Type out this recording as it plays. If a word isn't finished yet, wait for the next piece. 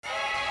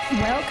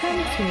Welcome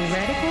to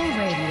Radical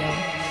Radio.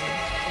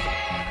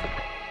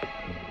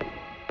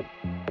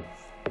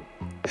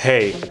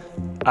 Hey,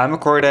 I'm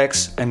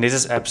Accordex and this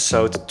is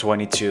episode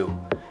 22.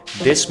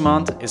 This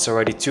month is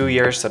already 2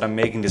 years that I'm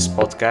making this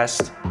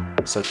podcast,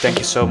 so thank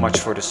you so much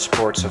for the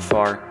support so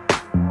far.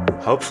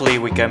 Hopefully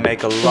we can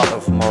make a lot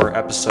of more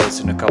episodes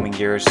in the coming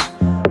years,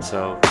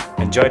 so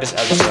enjoy this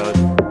episode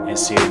and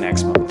see you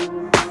next month.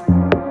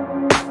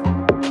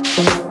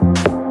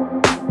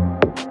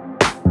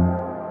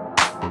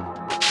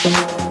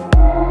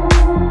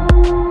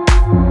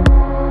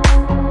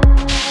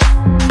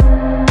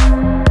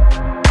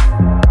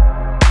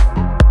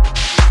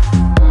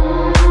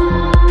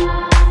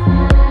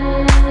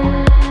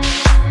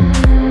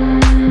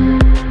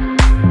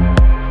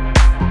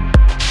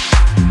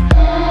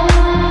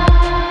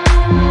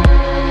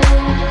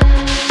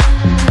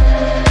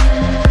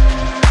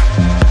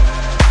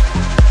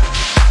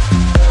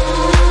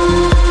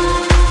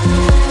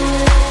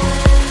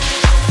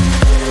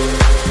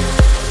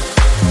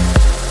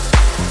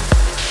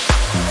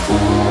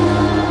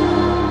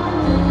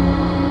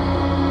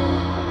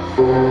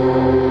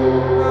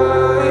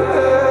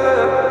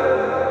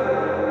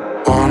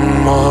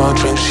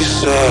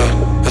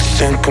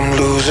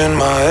 In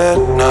my head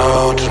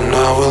now,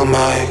 tonight we'll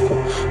make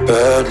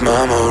bad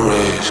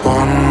memories.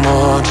 One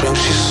more drink,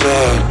 she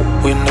said.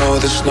 We know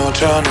there's no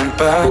turning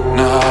back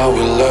now.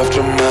 We'll have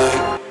to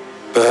make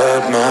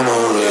bad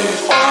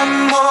memories.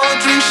 One more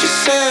drink, she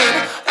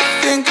said. I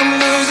think I'm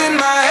losing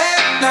my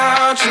head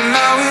now.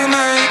 Tonight we'll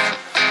make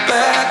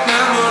bad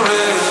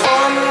memories.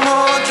 One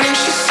more drink,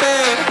 she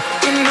said.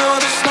 We know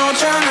there's no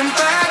turning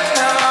back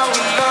now.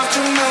 We'll have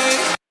to make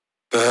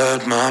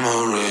bad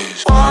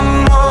memories.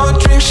 One more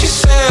drink, she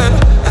said.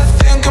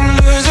 I'm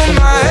losing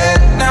my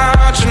head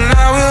now.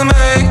 Tonight we'll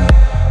make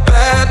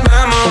bad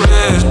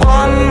memories.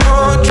 One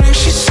more drink,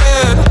 she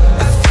said.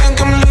 I think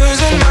I'm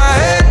losing my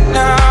head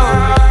now.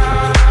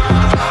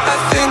 I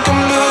think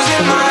I'm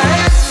losing my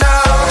head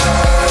now.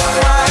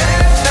 My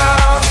head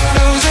now.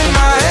 Losing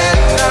my head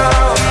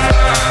now.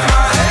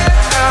 My head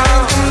now. I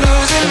think I'm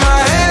losing my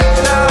head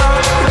now.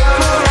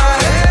 My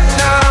head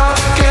now.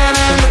 Again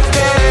and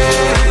again.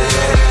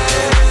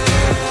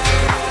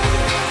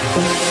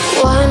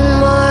 One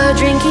more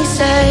drink, he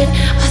said.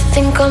 I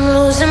think I'm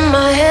losing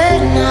my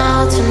head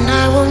now.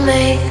 Tonight we'll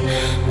make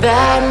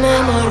bad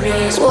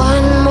memories.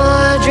 One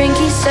more drink,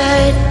 he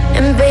said.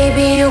 And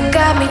baby, you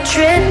got me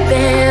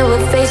tripping.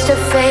 We're face to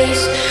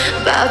face,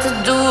 about to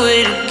do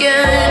it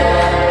again.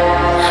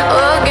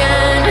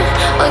 Again,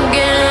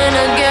 again,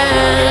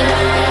 again.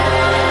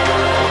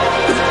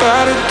 We're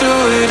about to do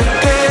it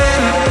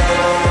again.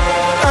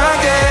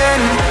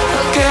 Again,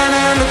 again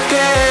and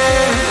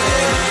again.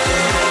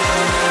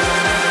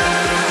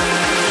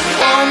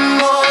 One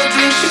more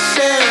drink, she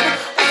said.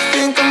 I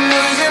think I'm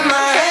losing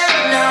my head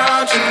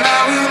now.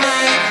 Tonight we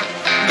make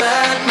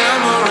bad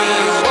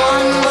memories.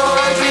 One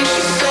more drink,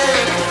 she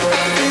said.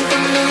 I think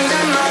I'm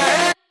losing my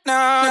head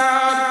now.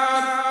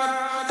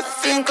 I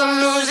think I'm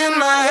losing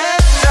my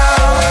head now.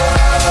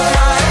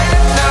 My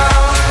head now.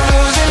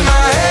 Losing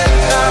my head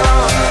now.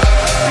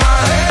 My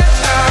head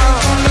now.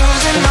 I think I'm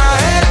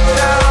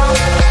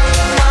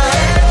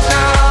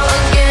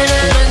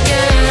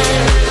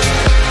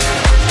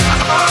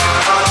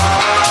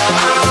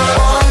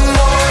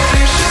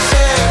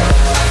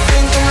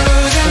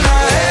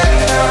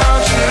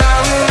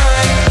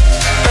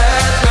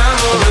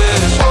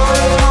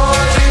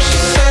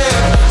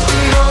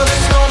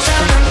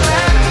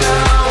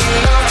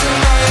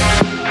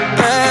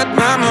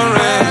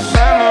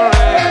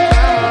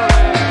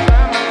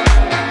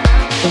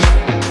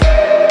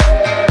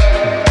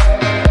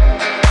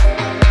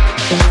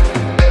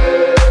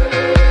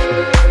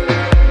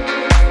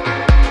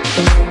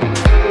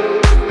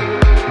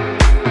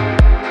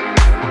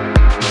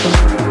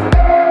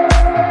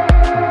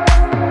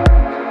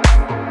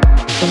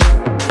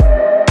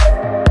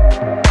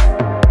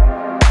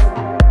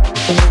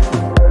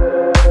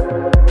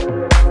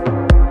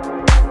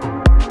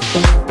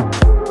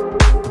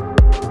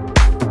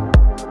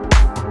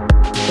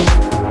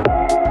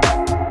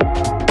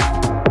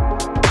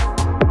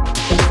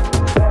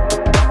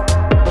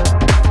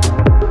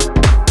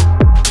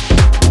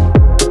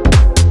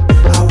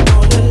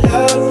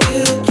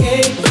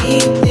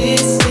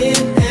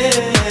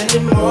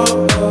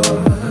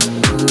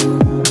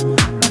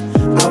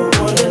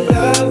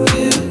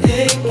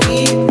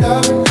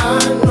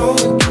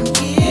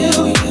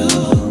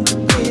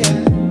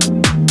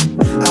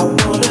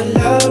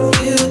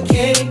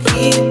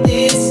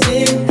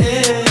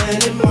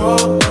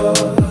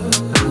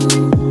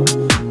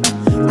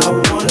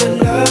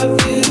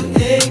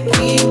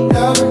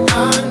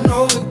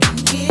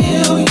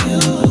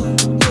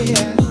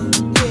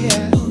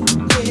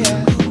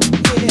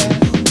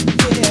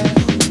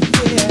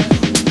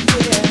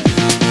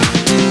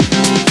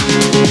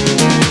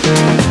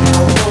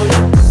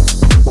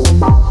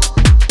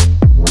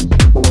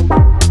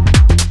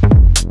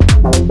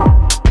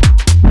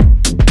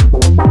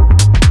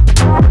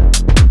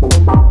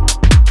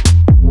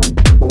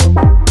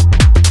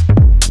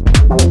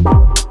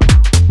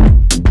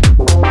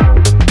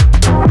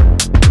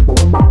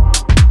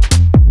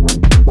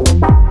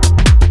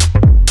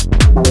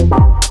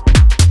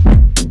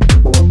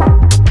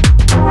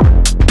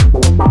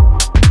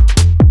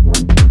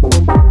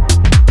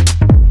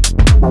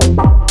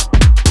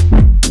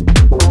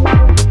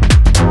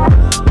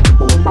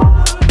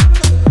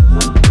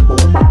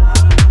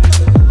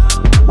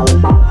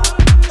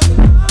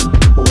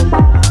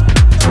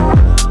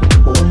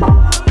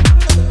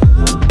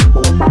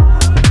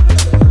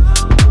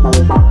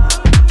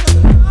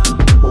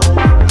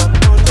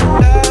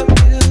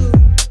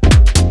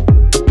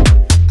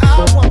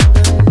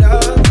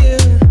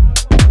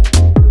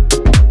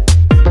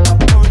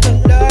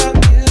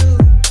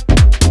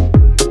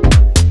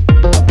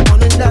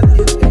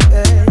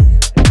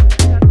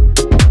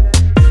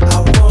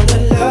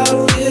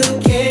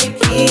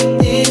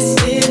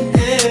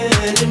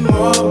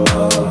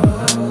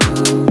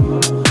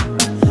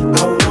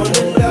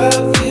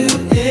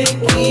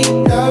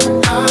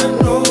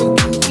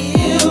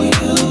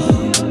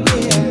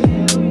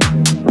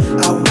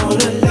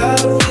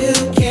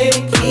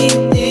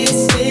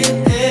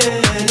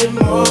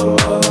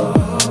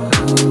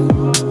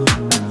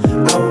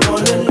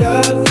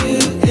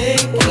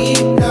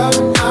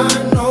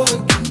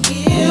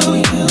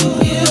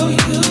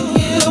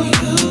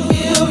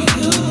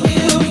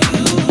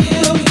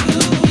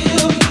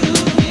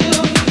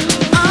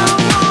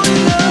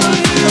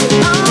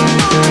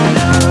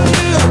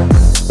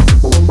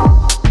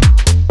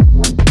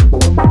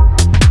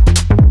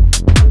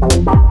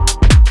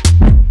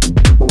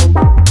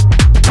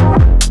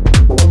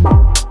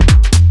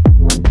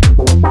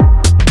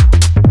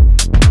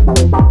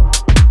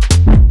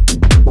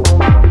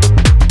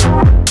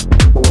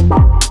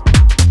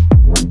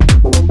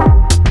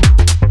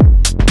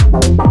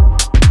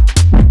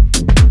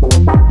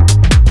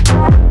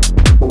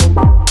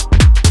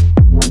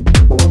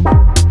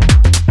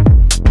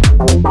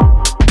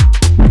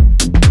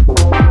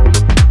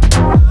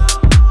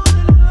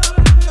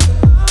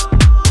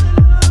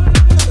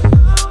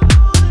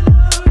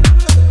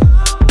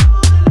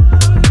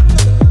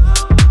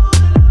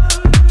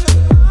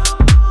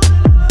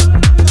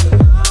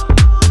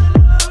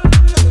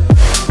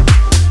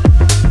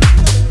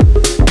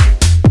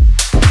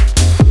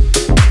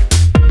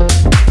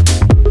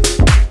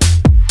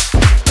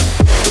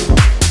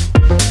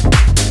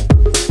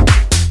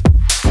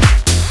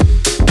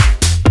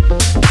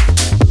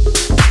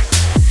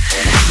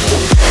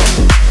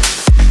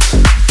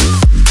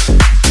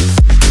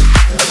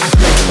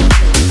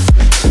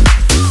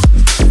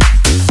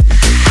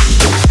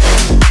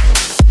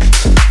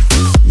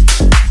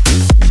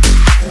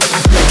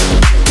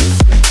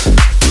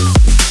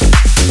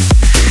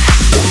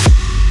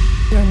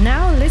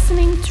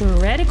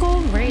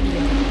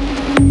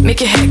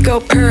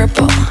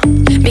purple,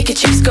 make your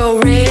cheeks go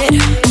red.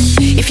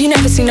 If you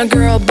never seen a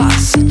girl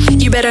boss,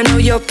 you better know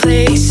your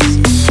place.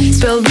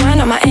 Spilled wine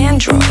on my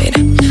Android,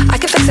 I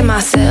can fix it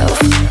myself.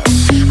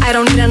 I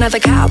don't need another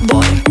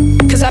cowboy,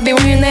 cause I be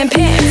wearing them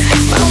pants.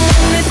 If I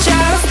want a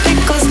jar of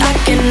pickles, I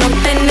can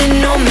open it,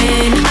 no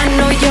man. I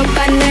know your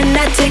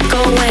banana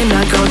tickle when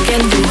a girl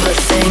can do her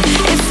thing.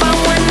 If I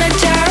want a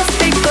jar of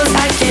pickles,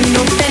 I can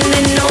open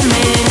it, no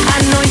man. I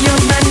know your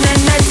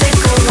banana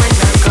tickle when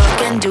a girl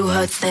can do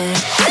her thing.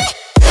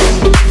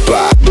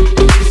 Blah,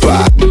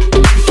 blah,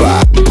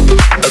 blah.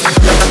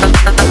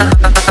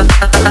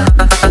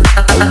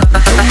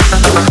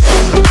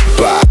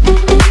 Blah,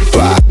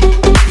 blah,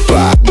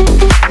 blah.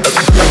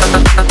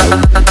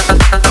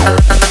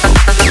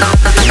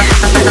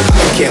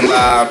 I can't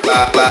lie,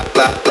 blah, blah,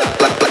 blah, blah,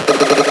 blah, blah.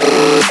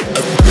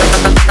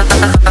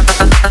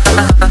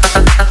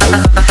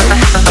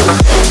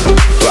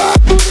 Blah,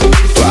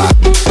 blah,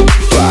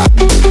 blah.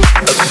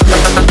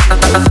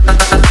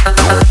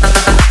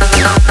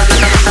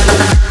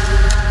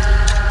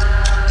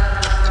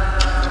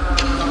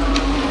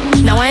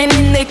 Now I ain't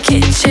in the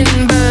kitchen,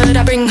 but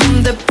I bring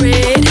home the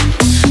bread.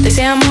 They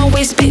say I'm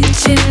always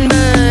bitching,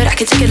 but I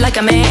can take it like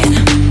a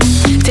man.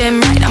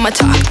 Damn right, I'ma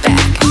talk back.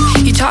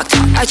 You talk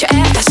out your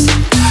ass,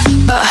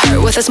 but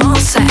hurt with a small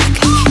sack.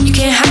 You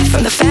can't hide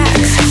from the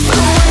facts. If I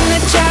want a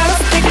jar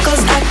of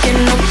pickles, I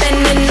can open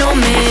it, no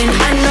man.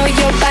 I know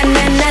your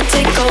banana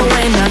tickle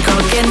when a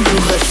girl can do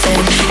her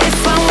thing.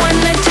 If I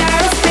want a jar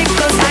of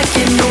pickles, I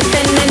can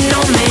open it, no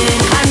man.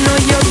 I know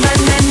your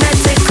banana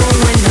tickle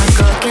when a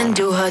girl can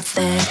do her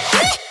thing.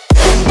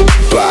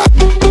 Blah,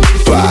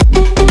 blah,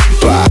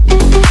 blah.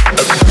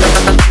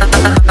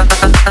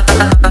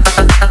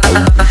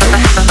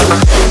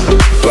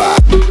 Blah,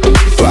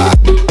 blah,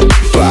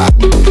 blah.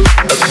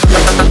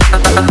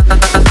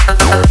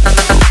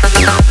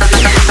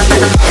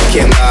 I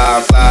can't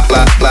lie, blah,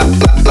 blah, blah,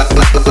 blah,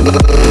 blah, blah,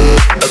 blah.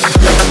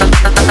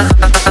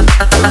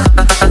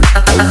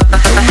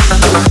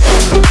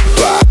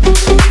 Blah,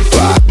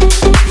 blah,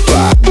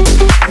 blah.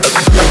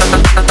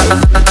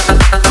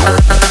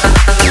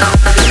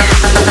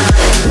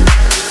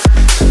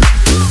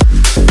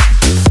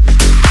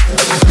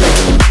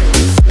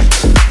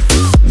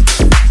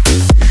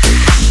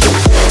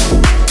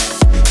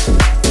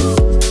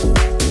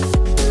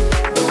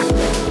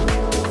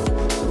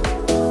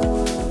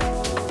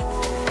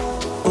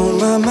 On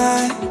my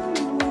mind,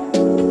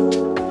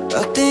 I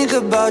think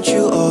about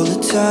you all the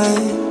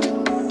time.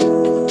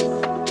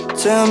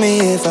 Tell me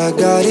if I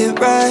got it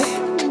right,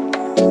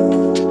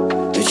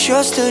 but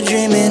you're still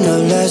dreaming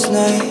of last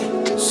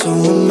night. So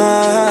am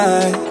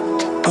I.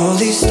 All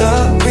these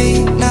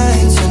starry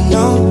nights and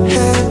no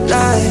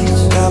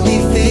headlights got me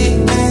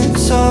feeling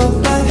so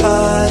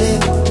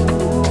lighthearted.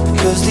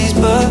 Cause these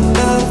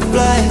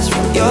butterflies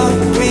from your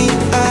green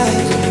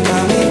eyes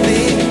got me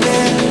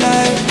feeling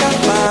like I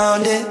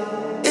found it.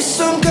 It's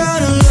some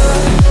kind of love.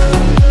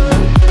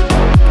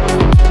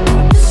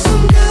 It's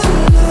some kind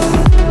of love.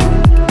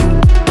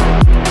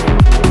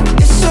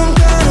 It's some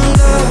kind of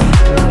love.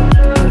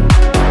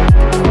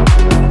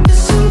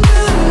 It's some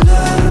kind of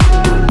love.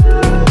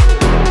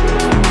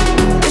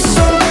 It's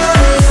some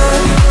kind of love. It's some kind of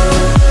love.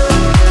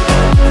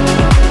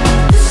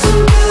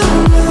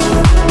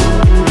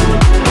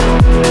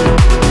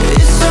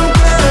 It's some kind of love, yeah. It's some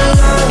kind of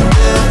love.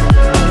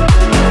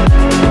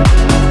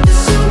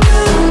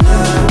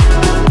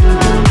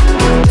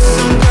 It's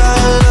some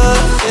kind of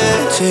love, yeah.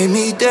 Take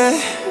me there,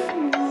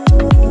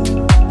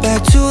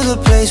 back to the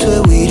place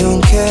where we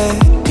don't care.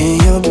 In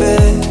your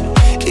bed,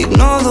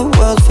 ignore the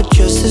world for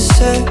just a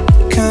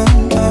second.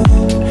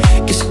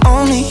 It's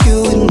only you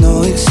with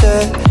no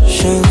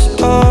exceptions.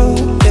 Oh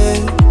yeah,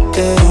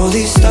 yeah. All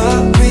these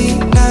starry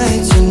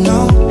nights and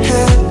no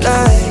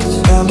headlights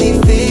got me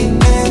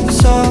feeling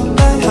so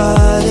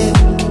lighthearted.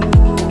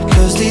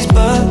 Cause these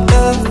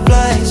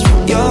butterflies from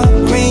your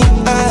green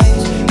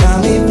eyes got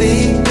me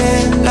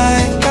feeling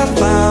like I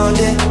found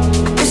it.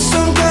 It's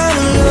some kind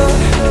of love.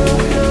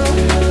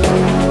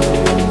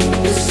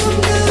 It's some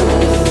kind of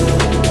love.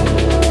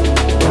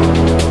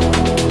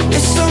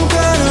 It's some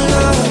kind of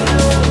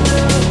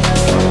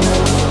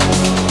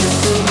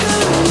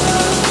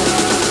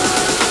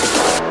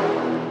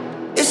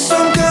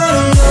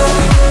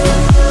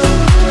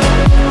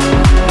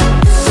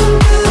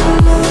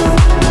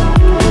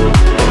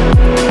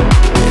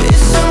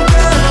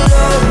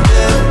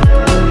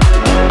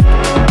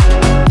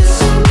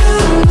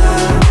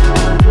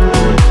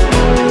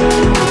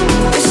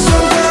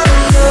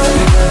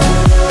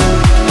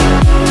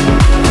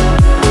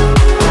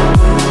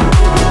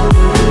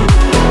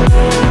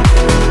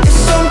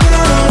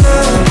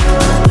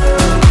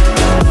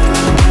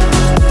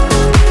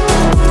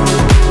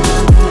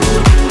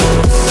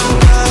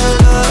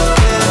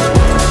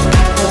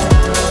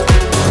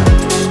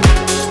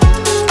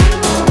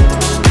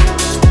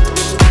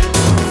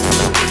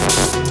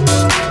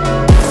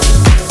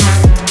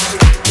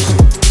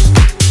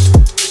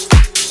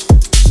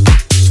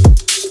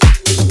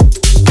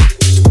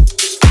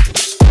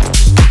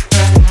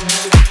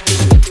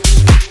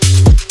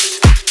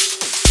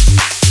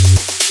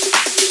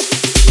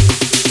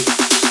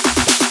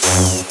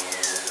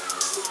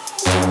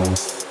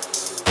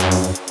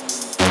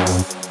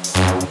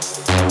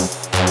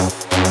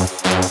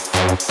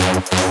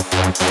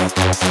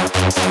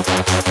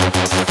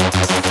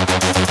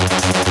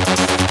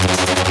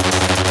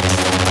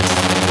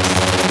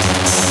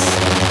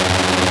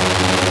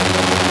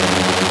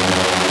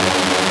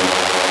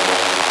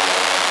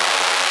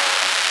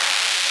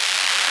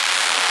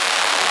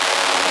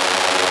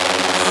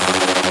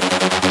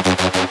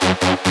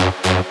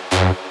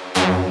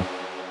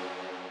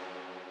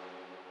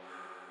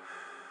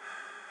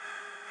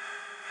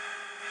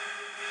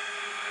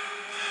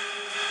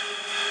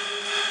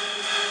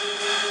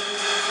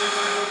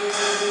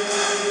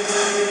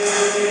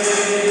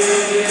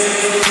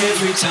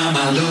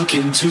look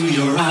into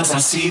your eyes, I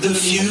see the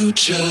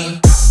future.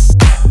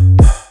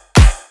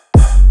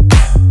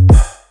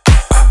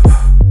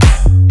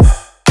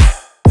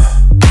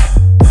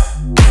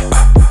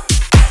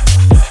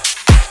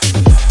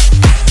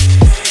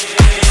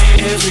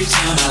 Every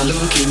time I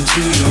look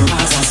into your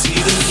eyes, I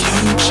see the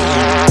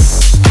future.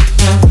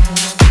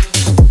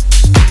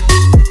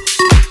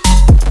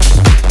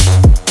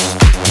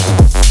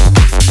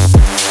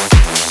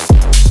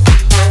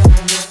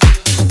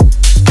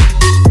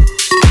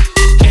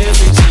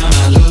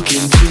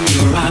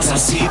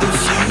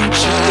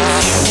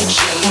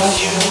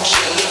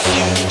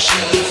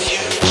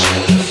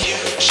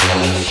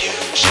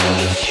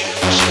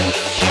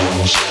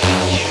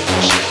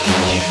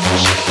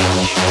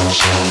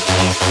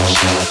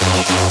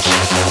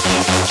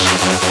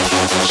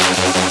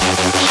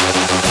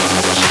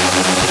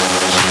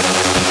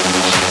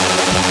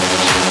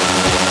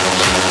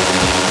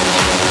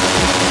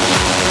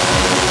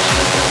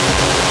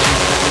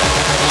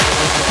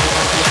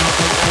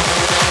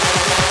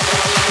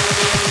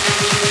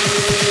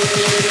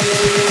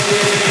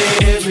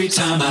 Every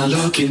time I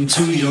look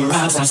into your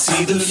eyes, I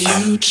see the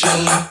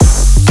future.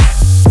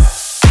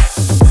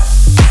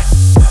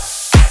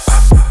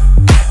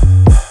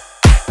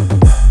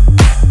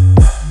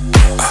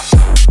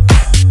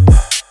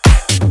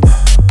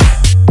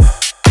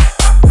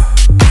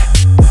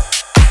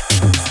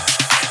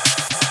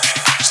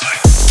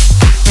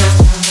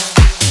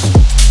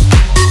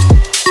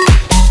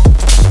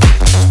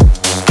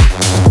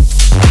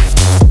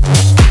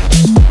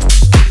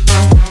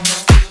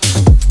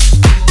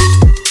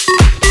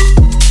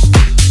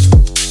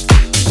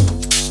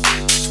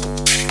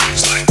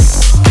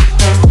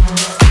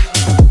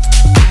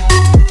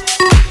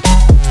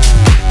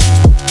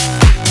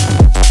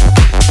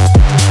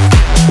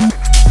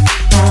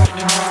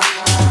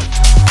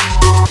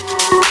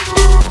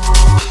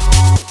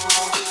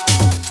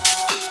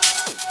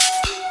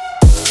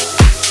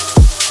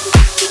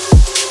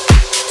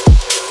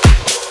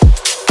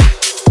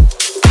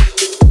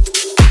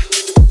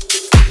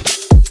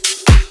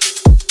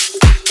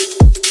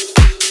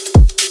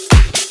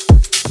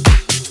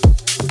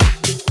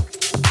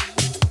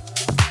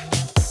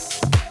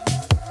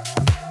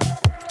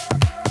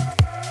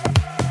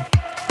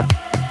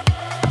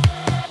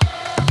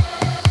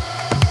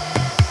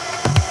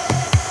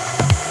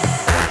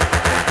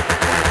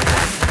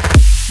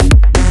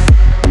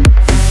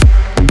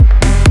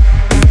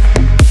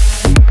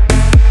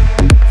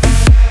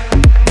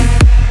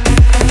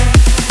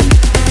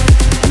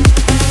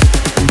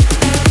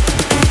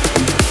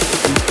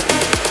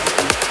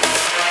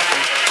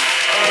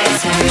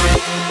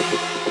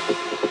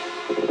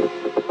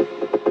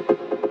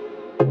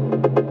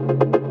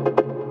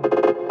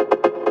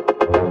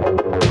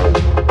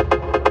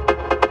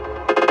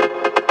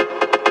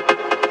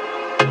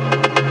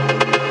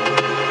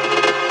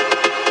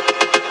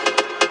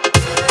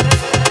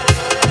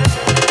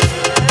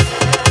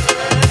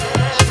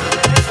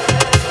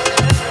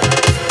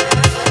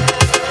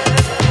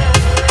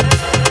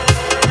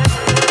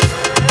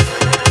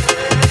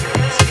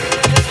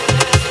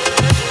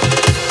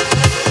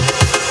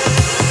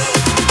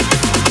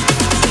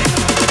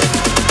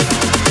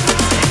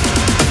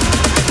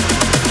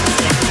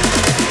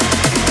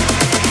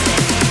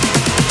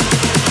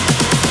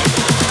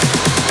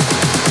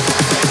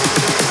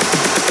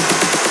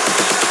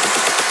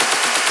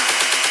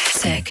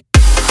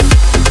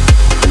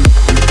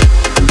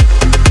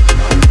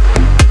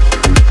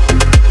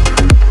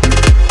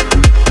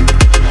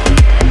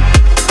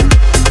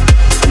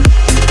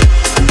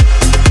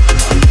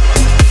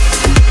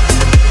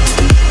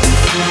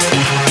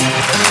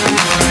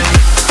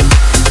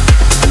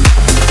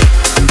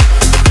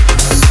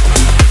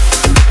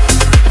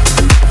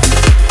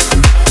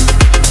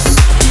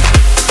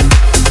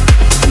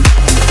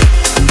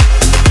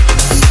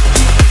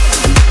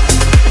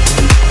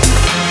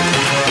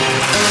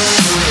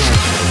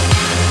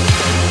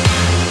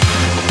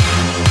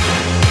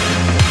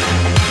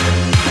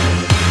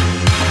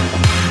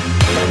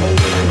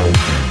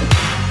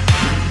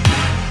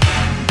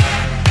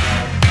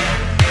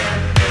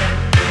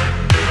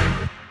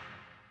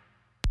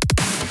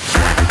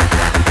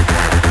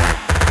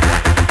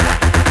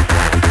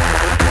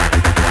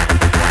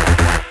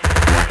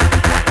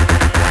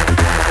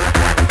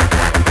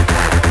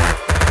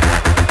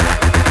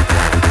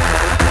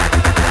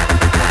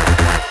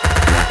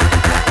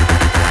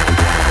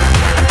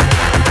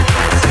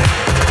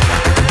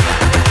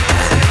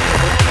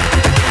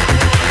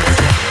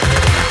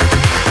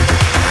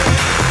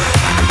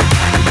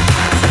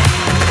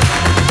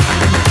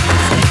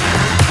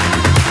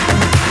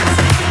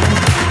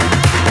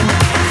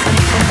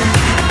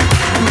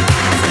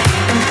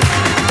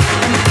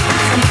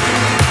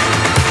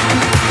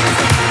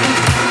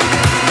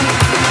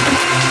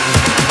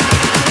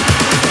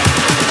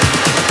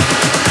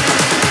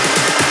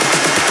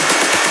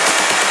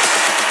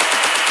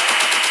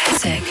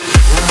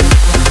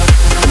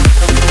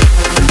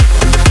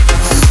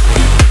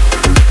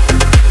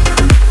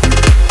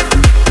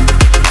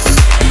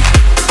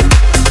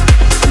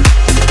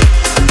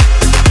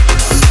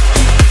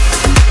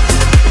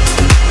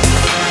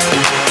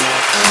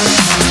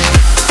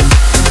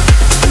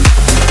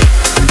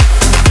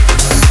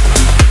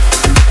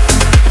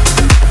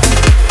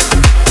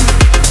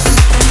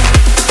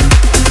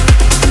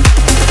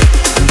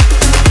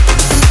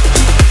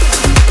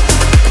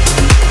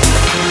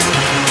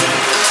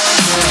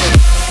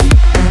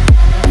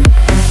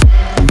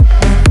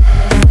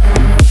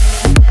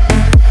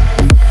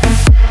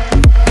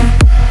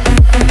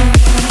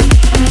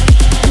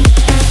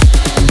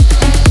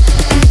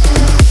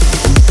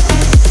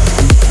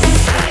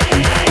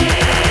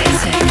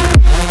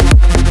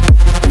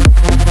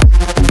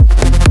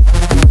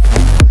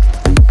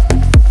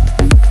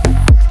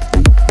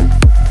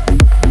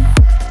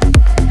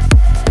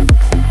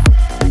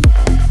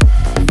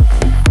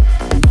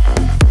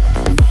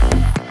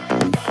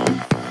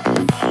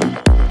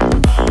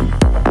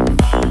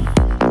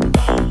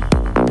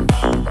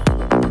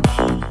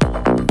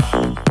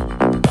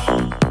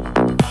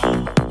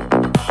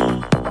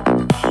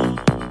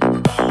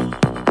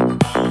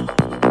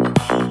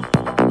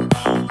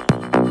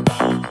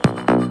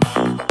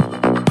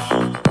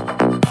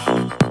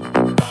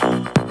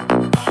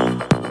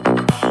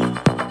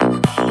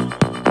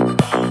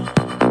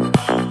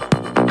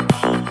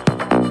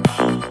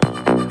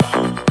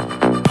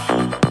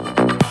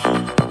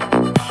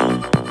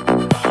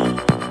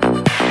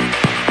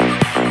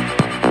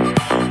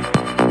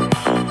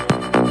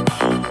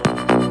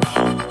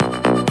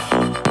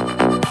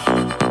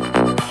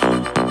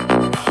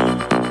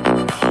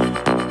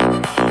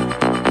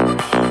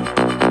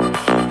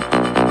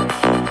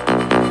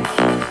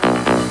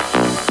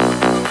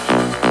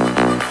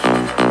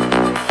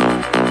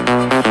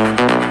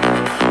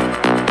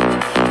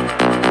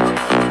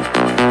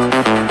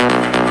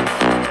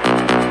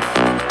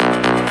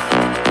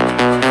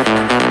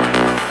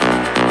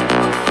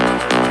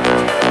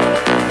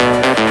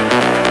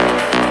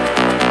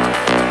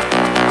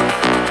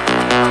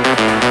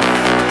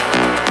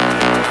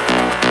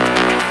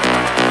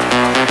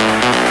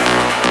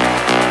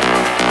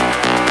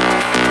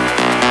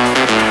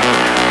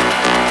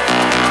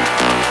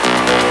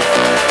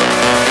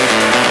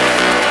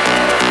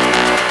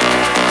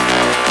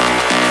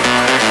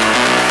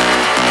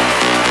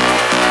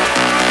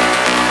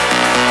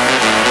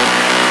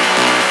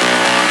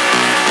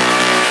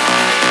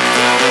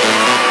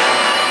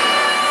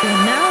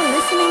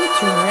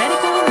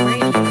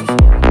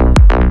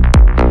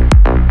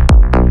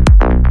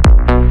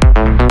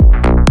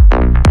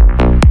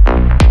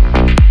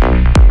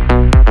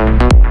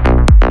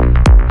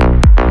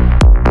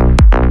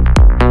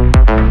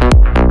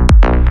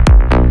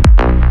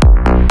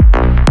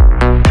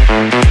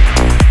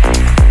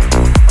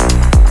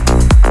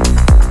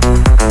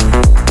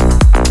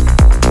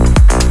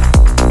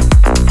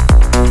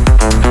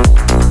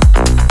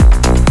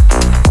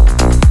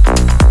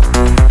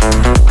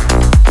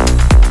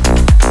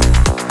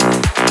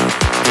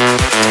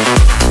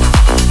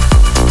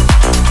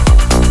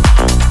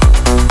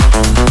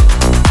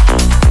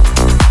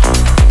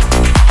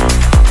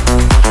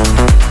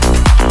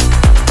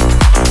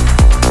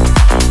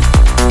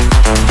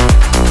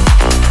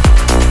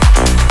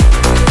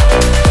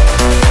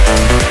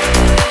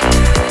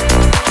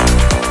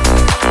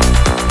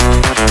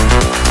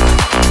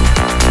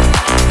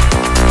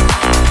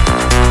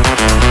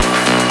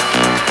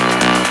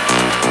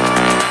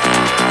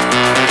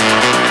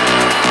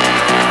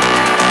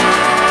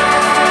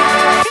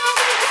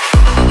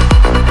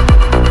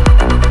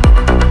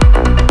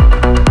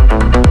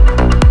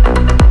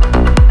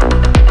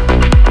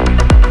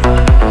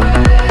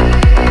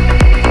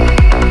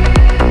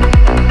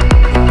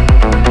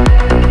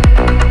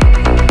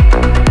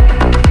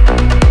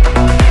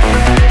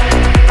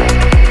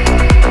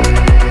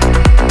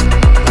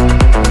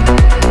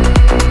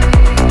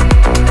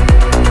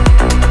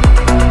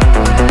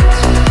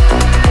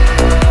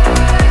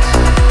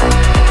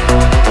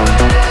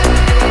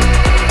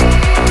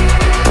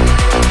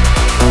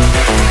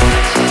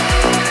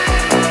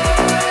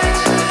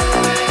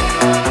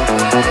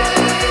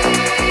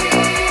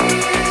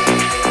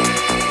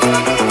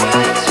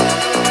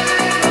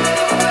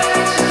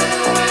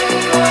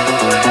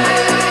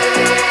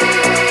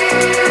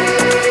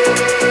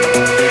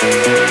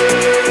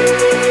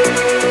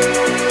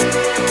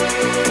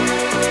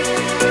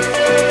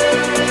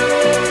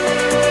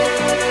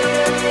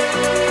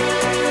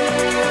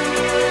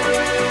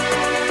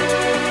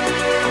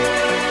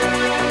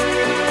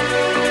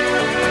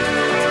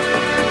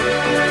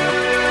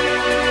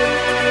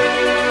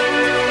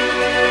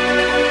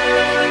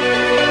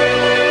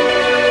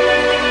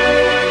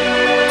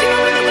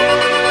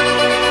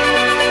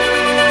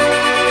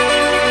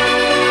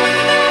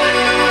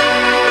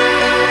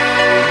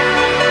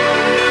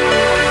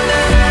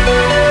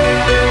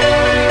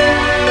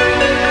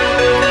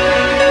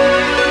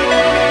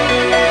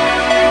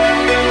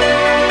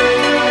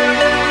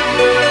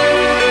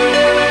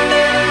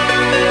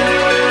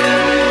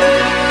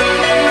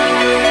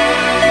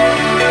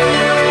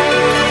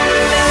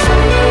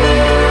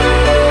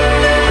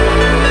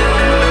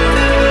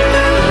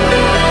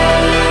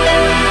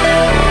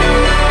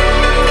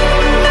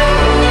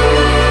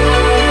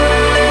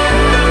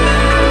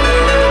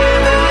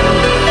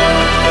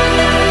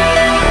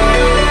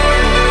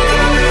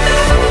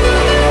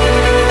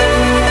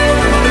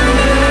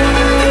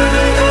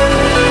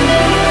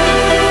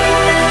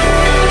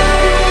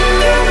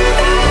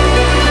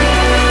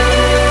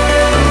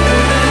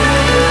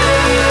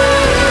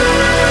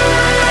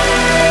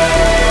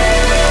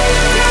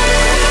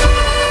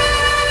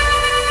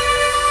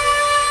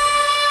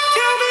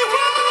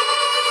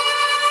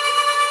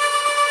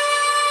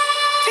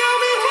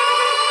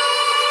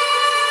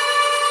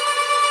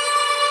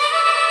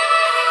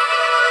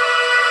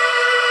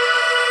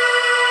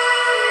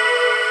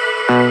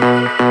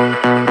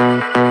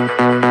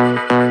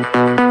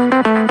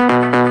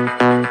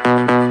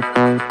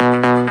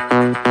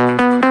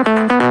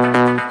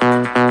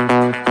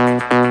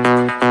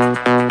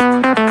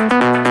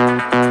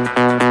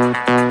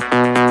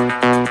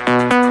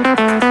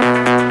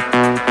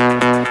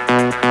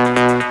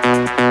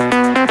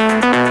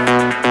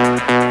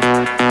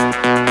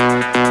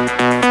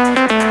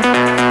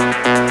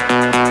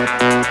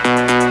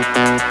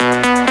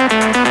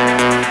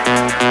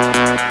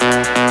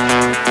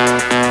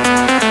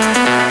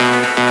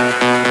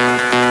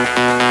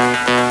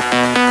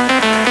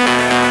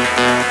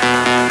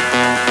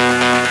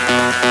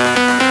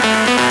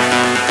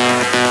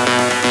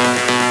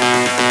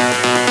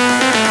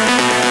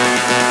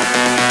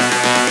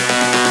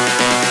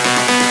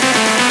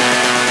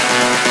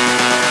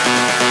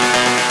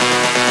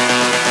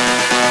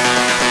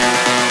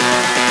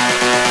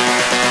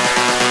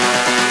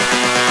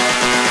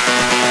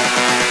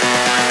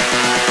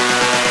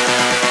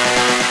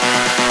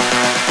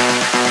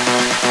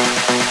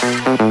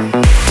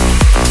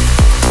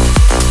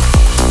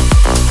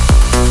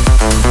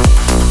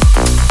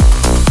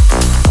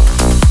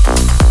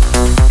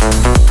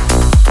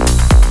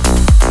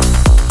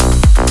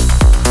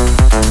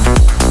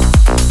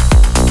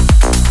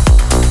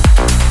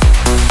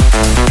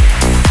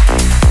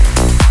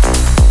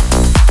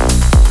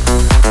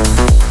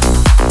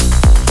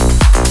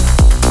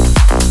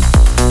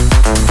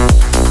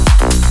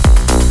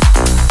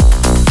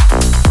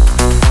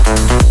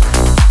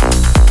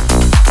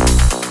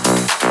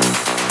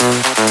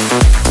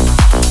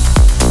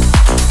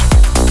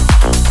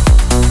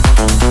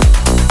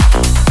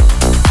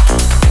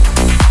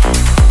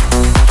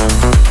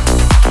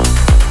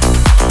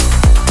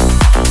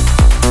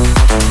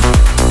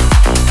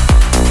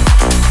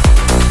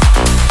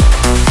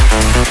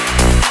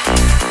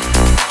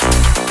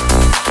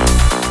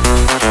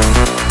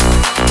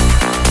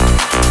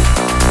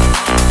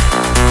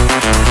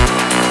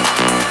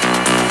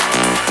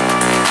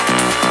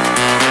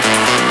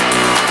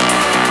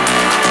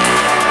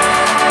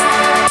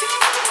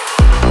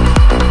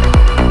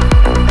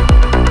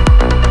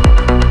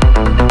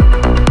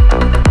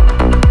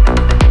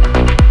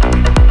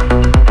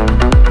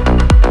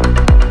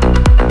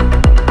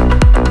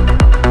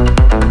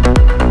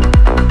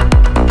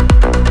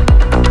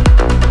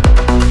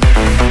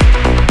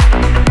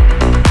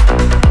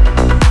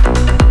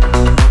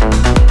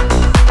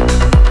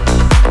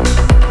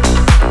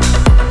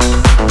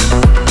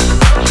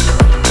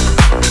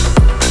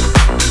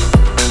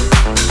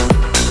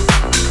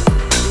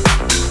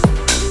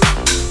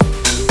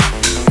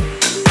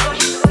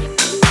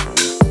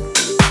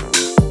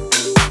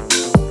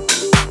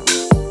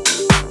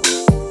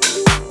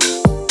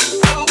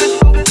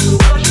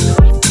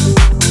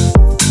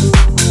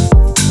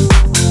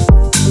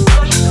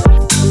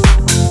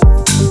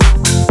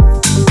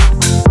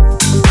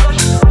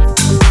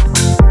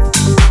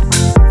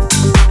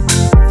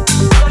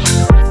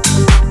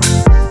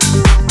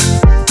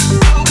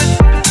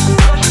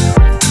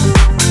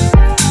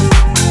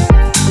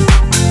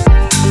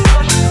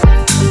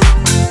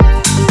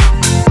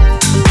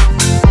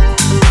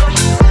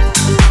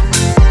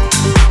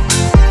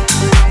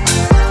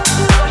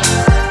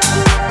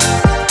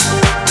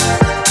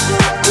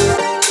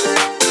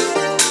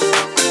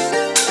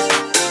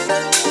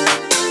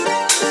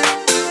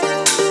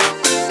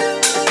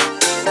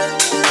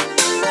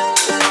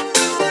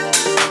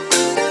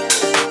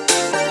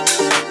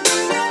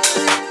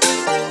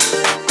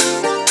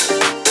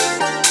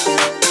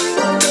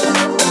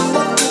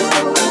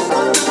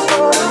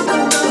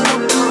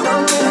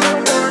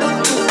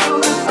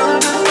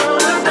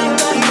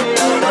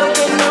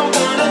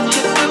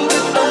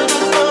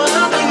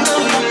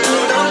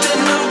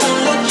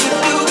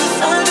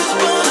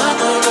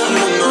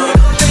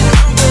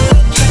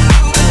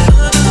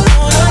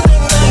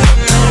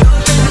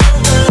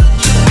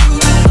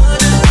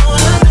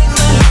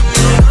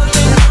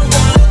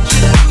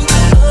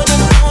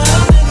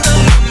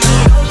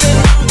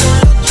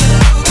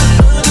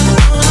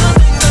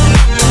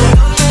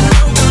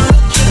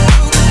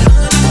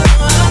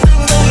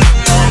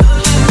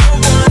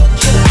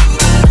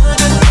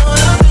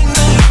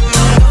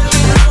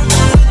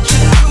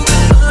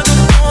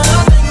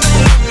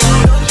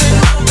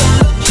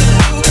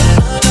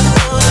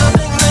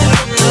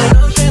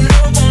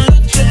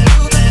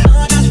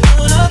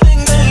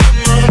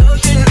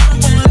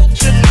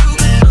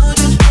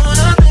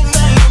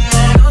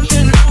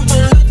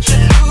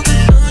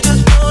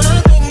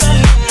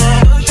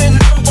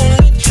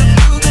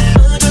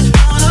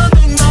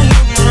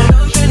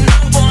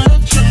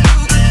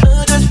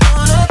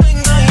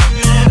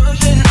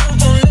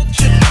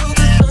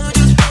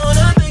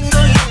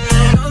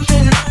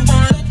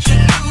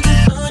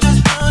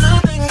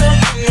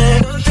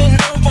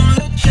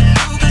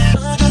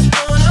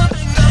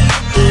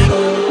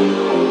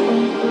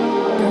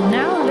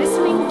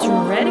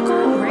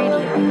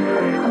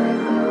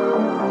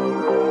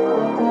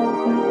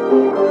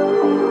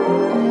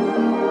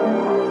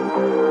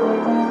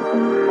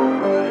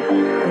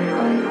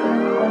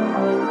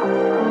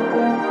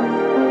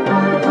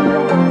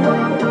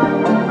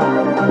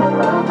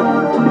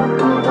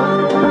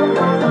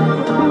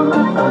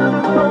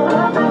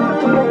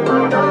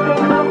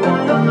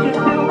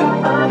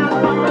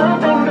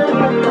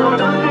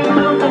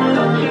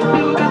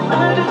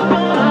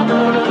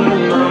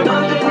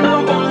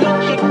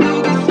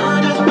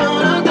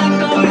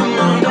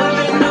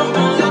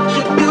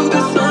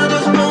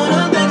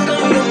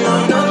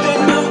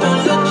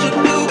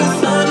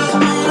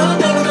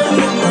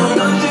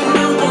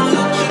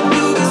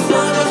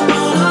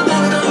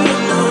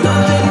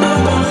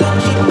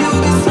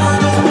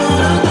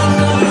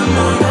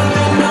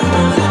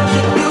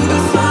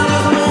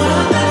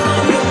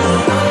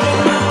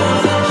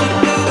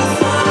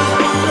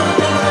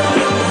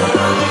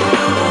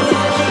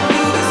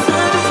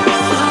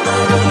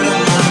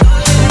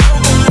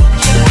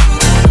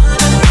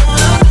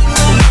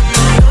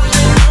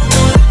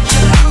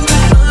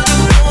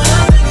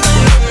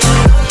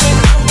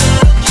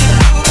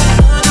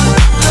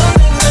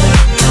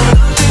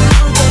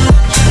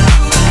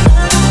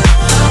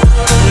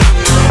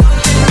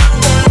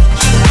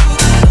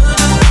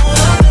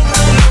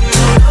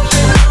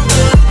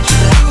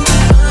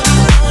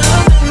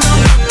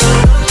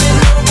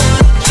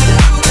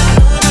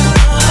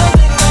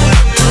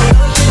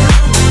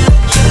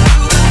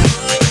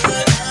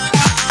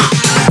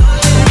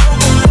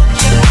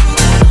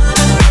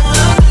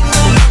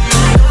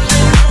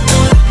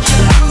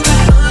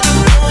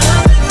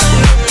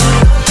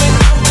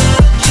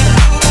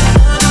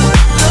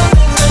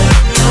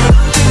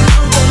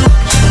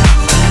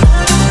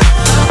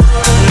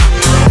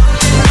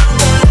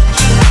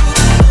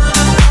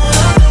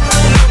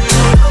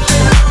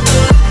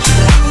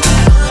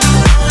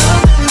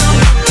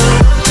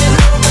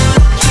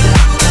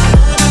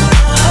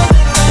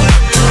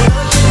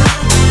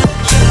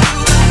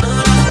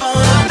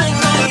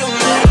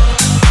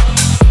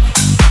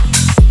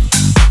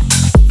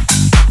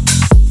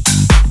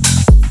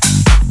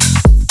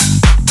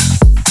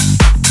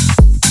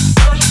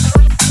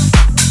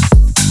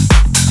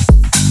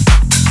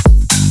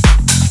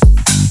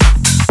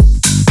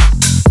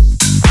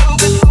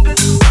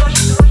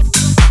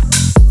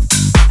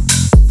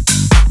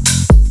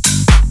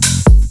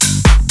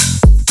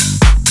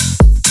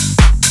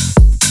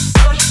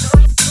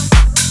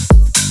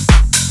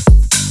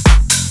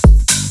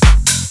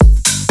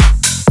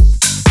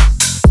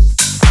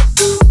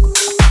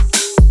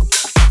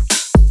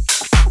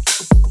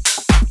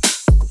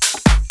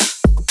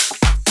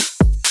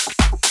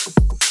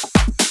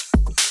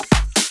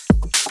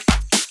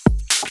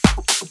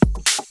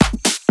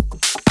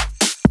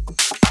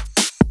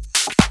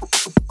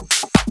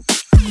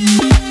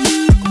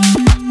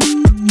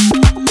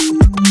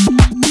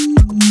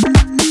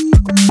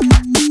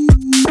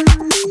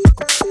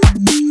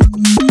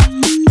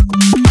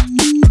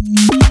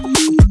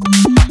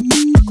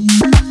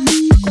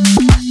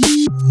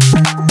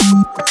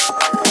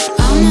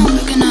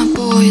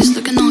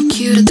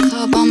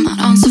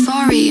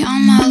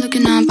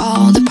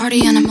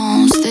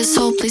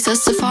 place,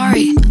 a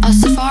safari, a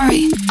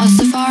safari, a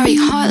safari.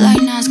 Hot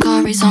like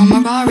NASCAR, race on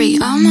Ferrari.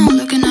 I'm out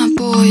looking at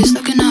boys,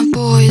 looking at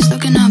boys,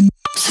 looking at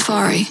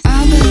safari.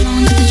 I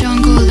belong to the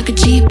jungle like a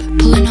Jeep,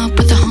 pulling up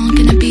with a honk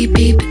and a beep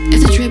beep.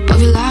 It's a trip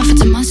of your life,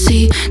 it's a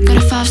must-see. Got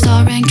a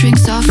 5-star rank,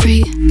 drinks all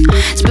free.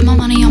 Spend my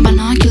money on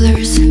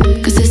binoculars,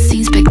 cause this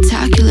scene's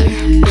spectacular.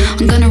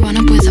 I'm gonna run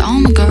up with all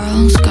my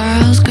girls,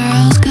 girls,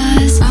 girls.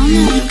 Cause I'm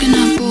out looking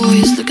at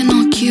boys, looking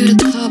all cute at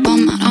the club.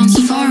 I'm out on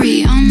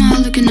safari, I'm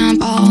out looking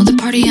at all the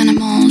party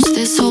animals.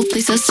 This whole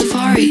place a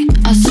safari,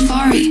 a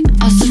safari,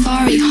 a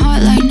safari.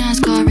 Hot like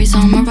NASCAR, race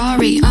on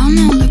Ferrari. I'm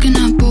out looking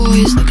at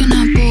boys, looking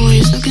at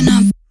boys, looking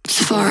at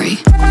safari.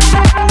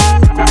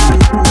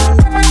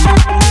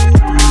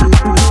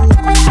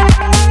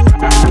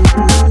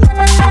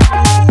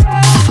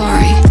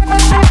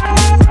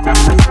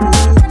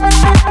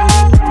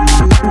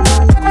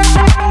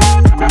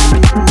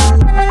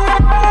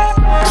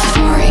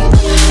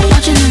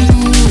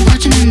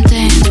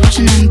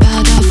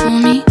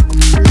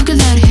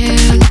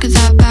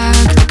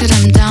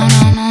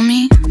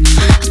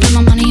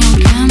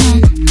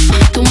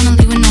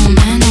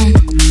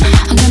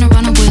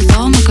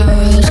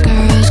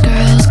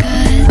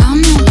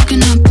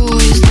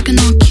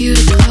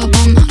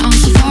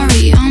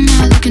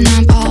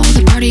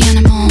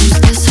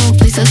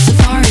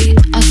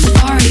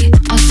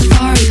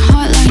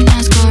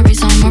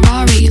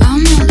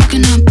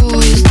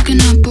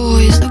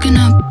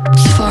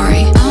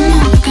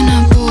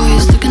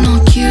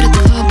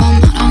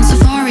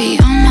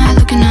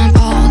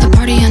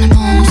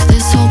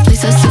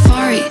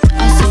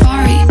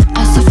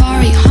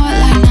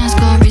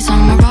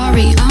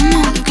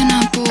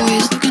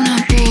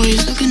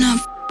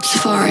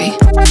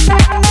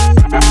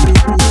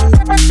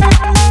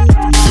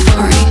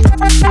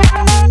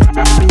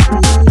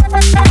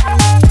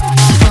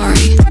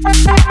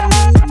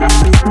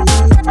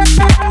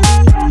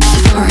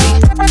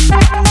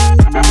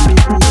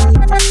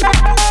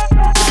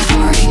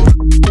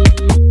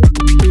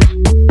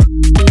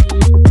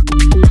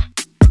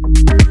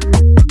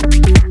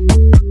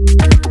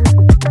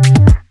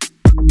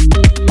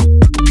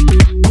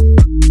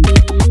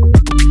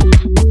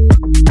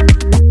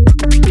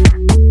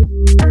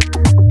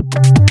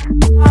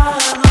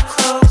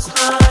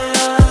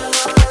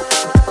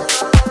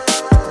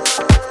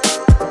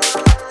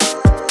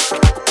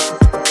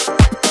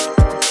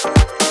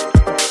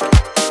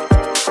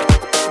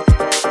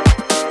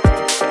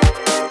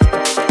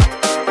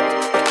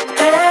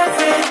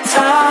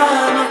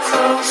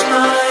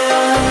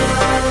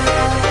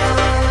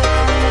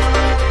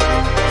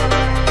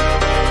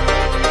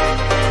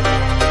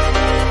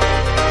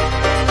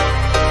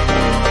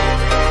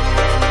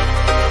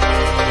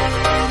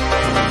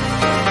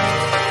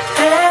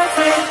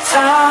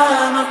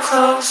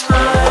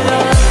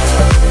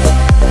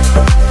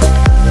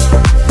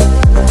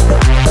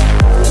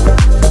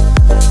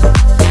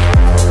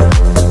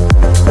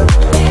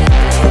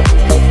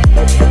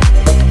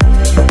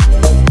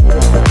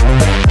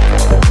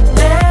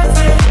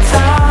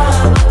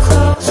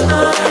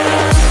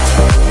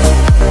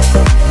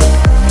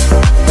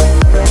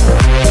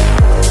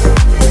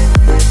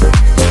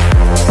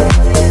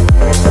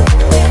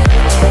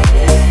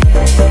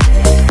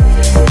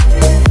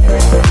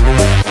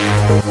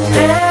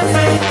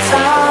 Every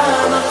time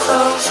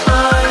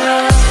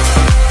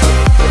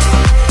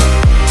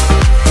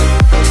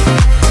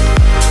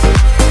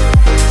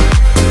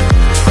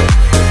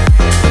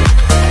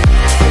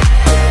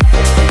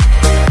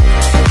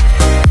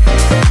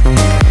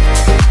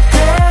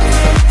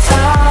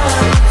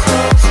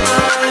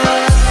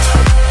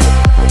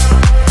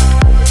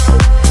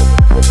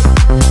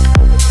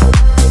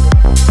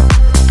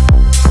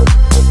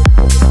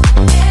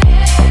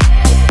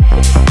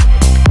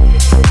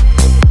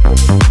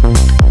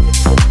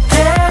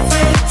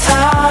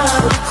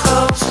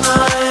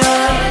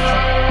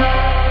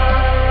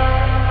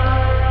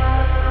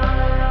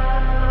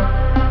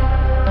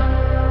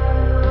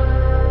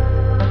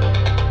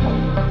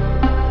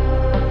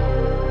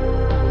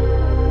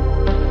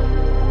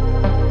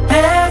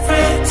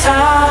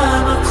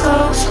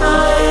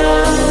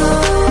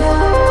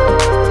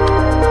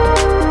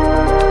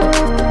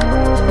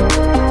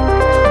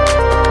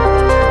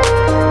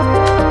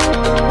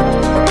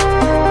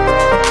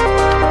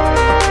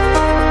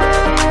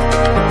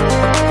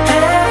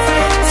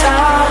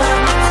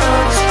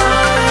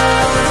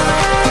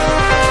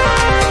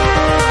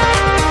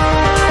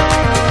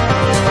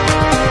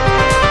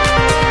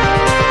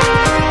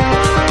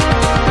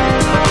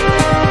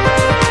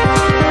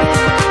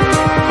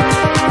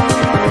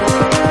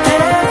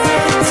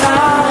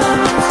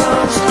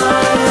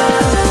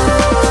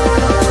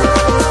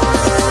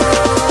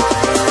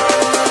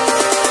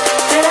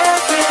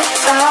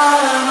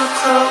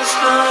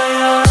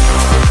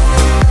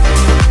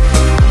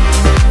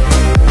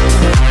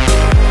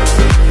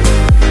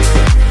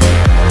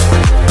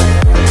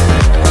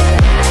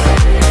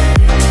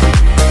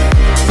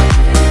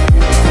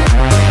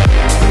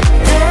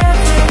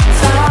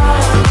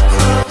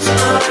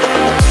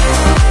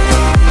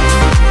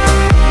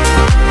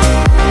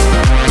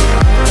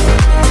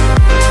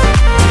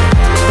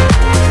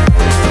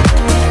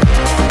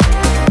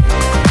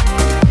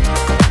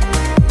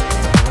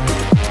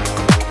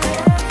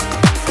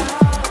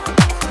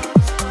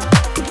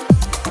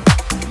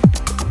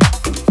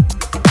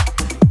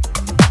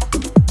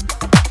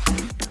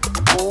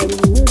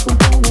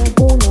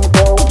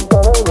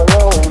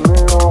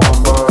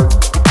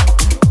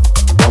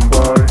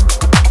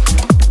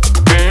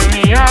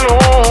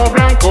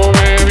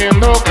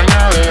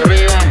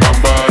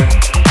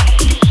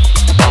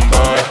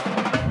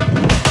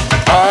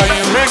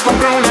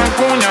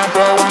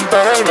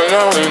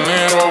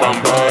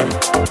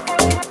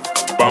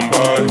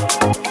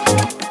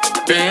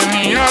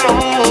Tenía los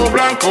ojos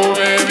blancos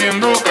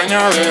bebiendo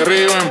caña de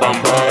río en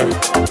Bombay,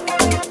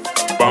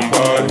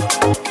 Bombay.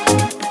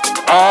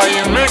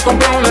 Ayer me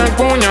compré una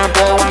cuña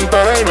para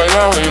aguantar el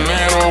velado de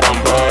enero,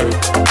 Bombay,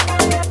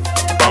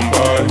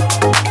 Bombay.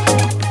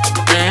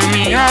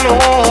 Tenía los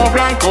ojos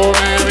blancos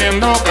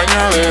bebiendo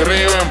caña de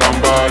río en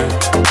Bombay,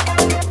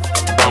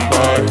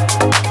 Bombay,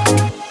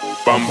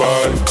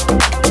 Bombay.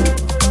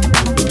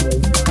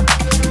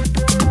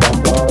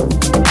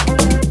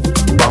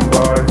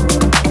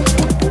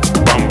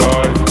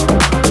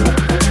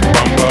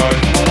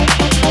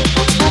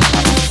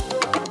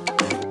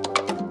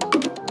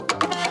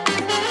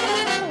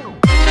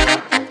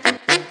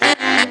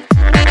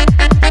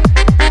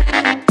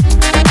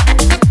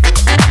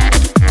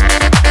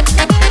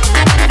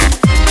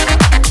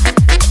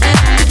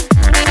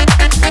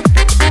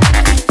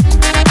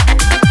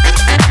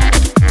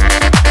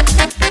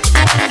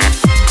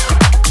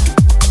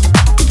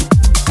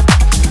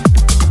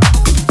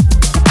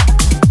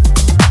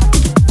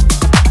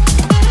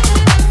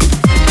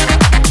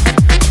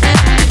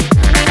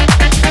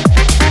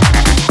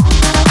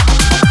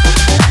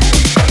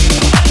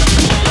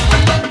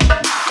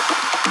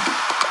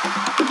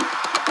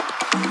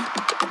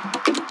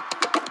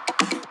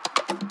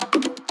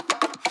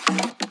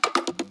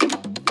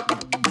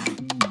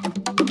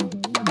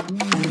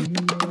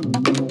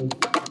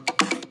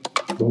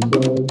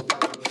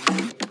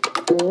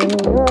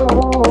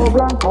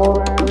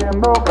 Blanco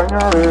bebiendo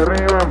caña de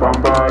río en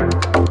Bombay,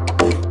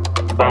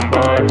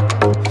 Bombay.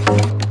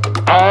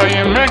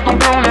 Ayer me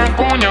compré una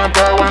cuña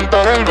para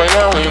aguantar el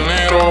velado de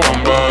enero,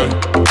 Bombay,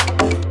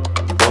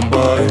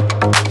 Bombay.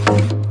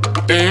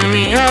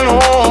 Tenía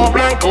los ojos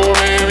blancos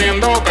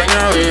bebiendo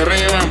caña de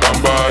río en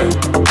Bombay,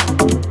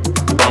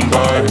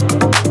 Bombay,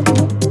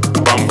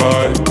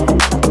 Bombay,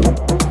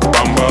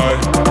 Bombay,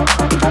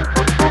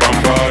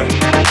 Bombay.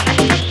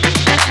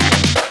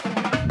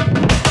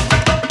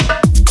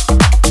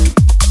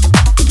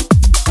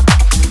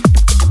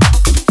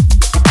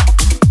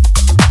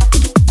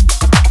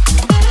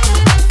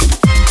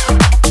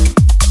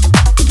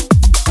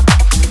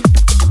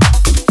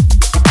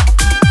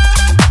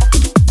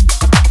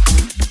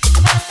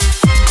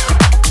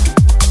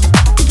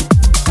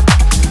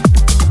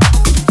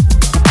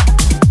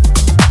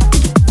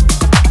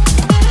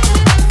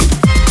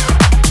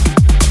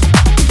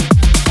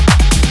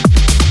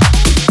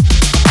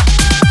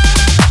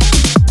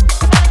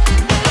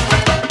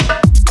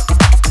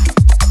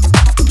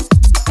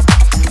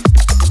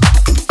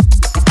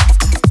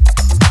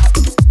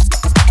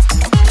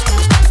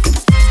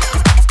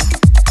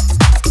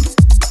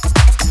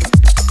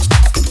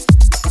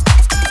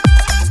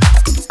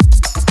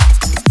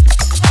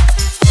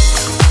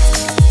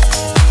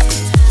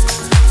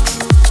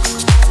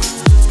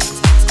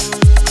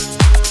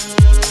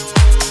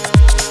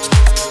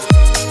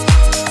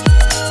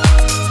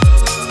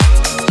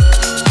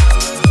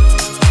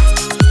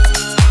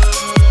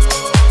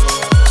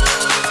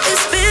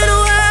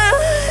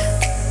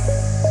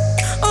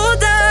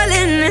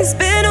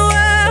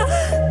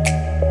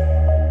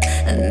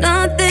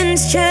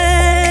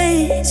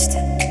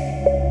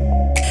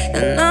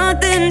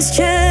 Nothing's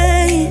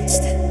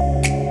changed.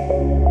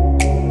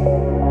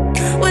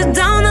 We're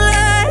down the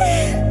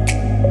line,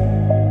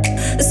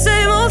 the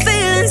same old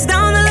feelings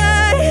down the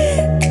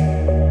line.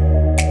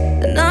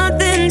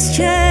 Nothing's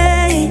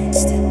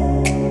changed.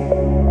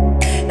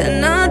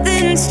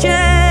 Nothing's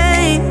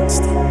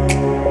changed.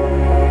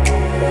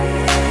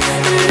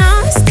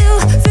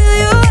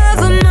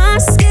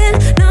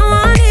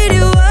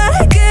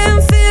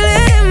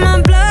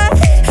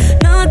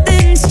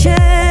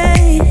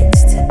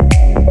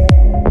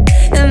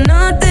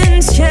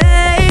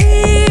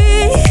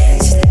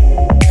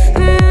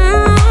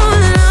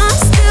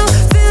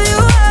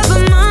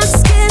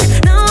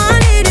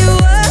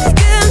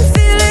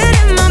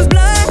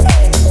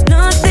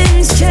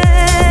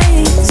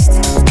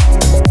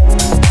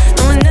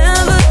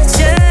 Never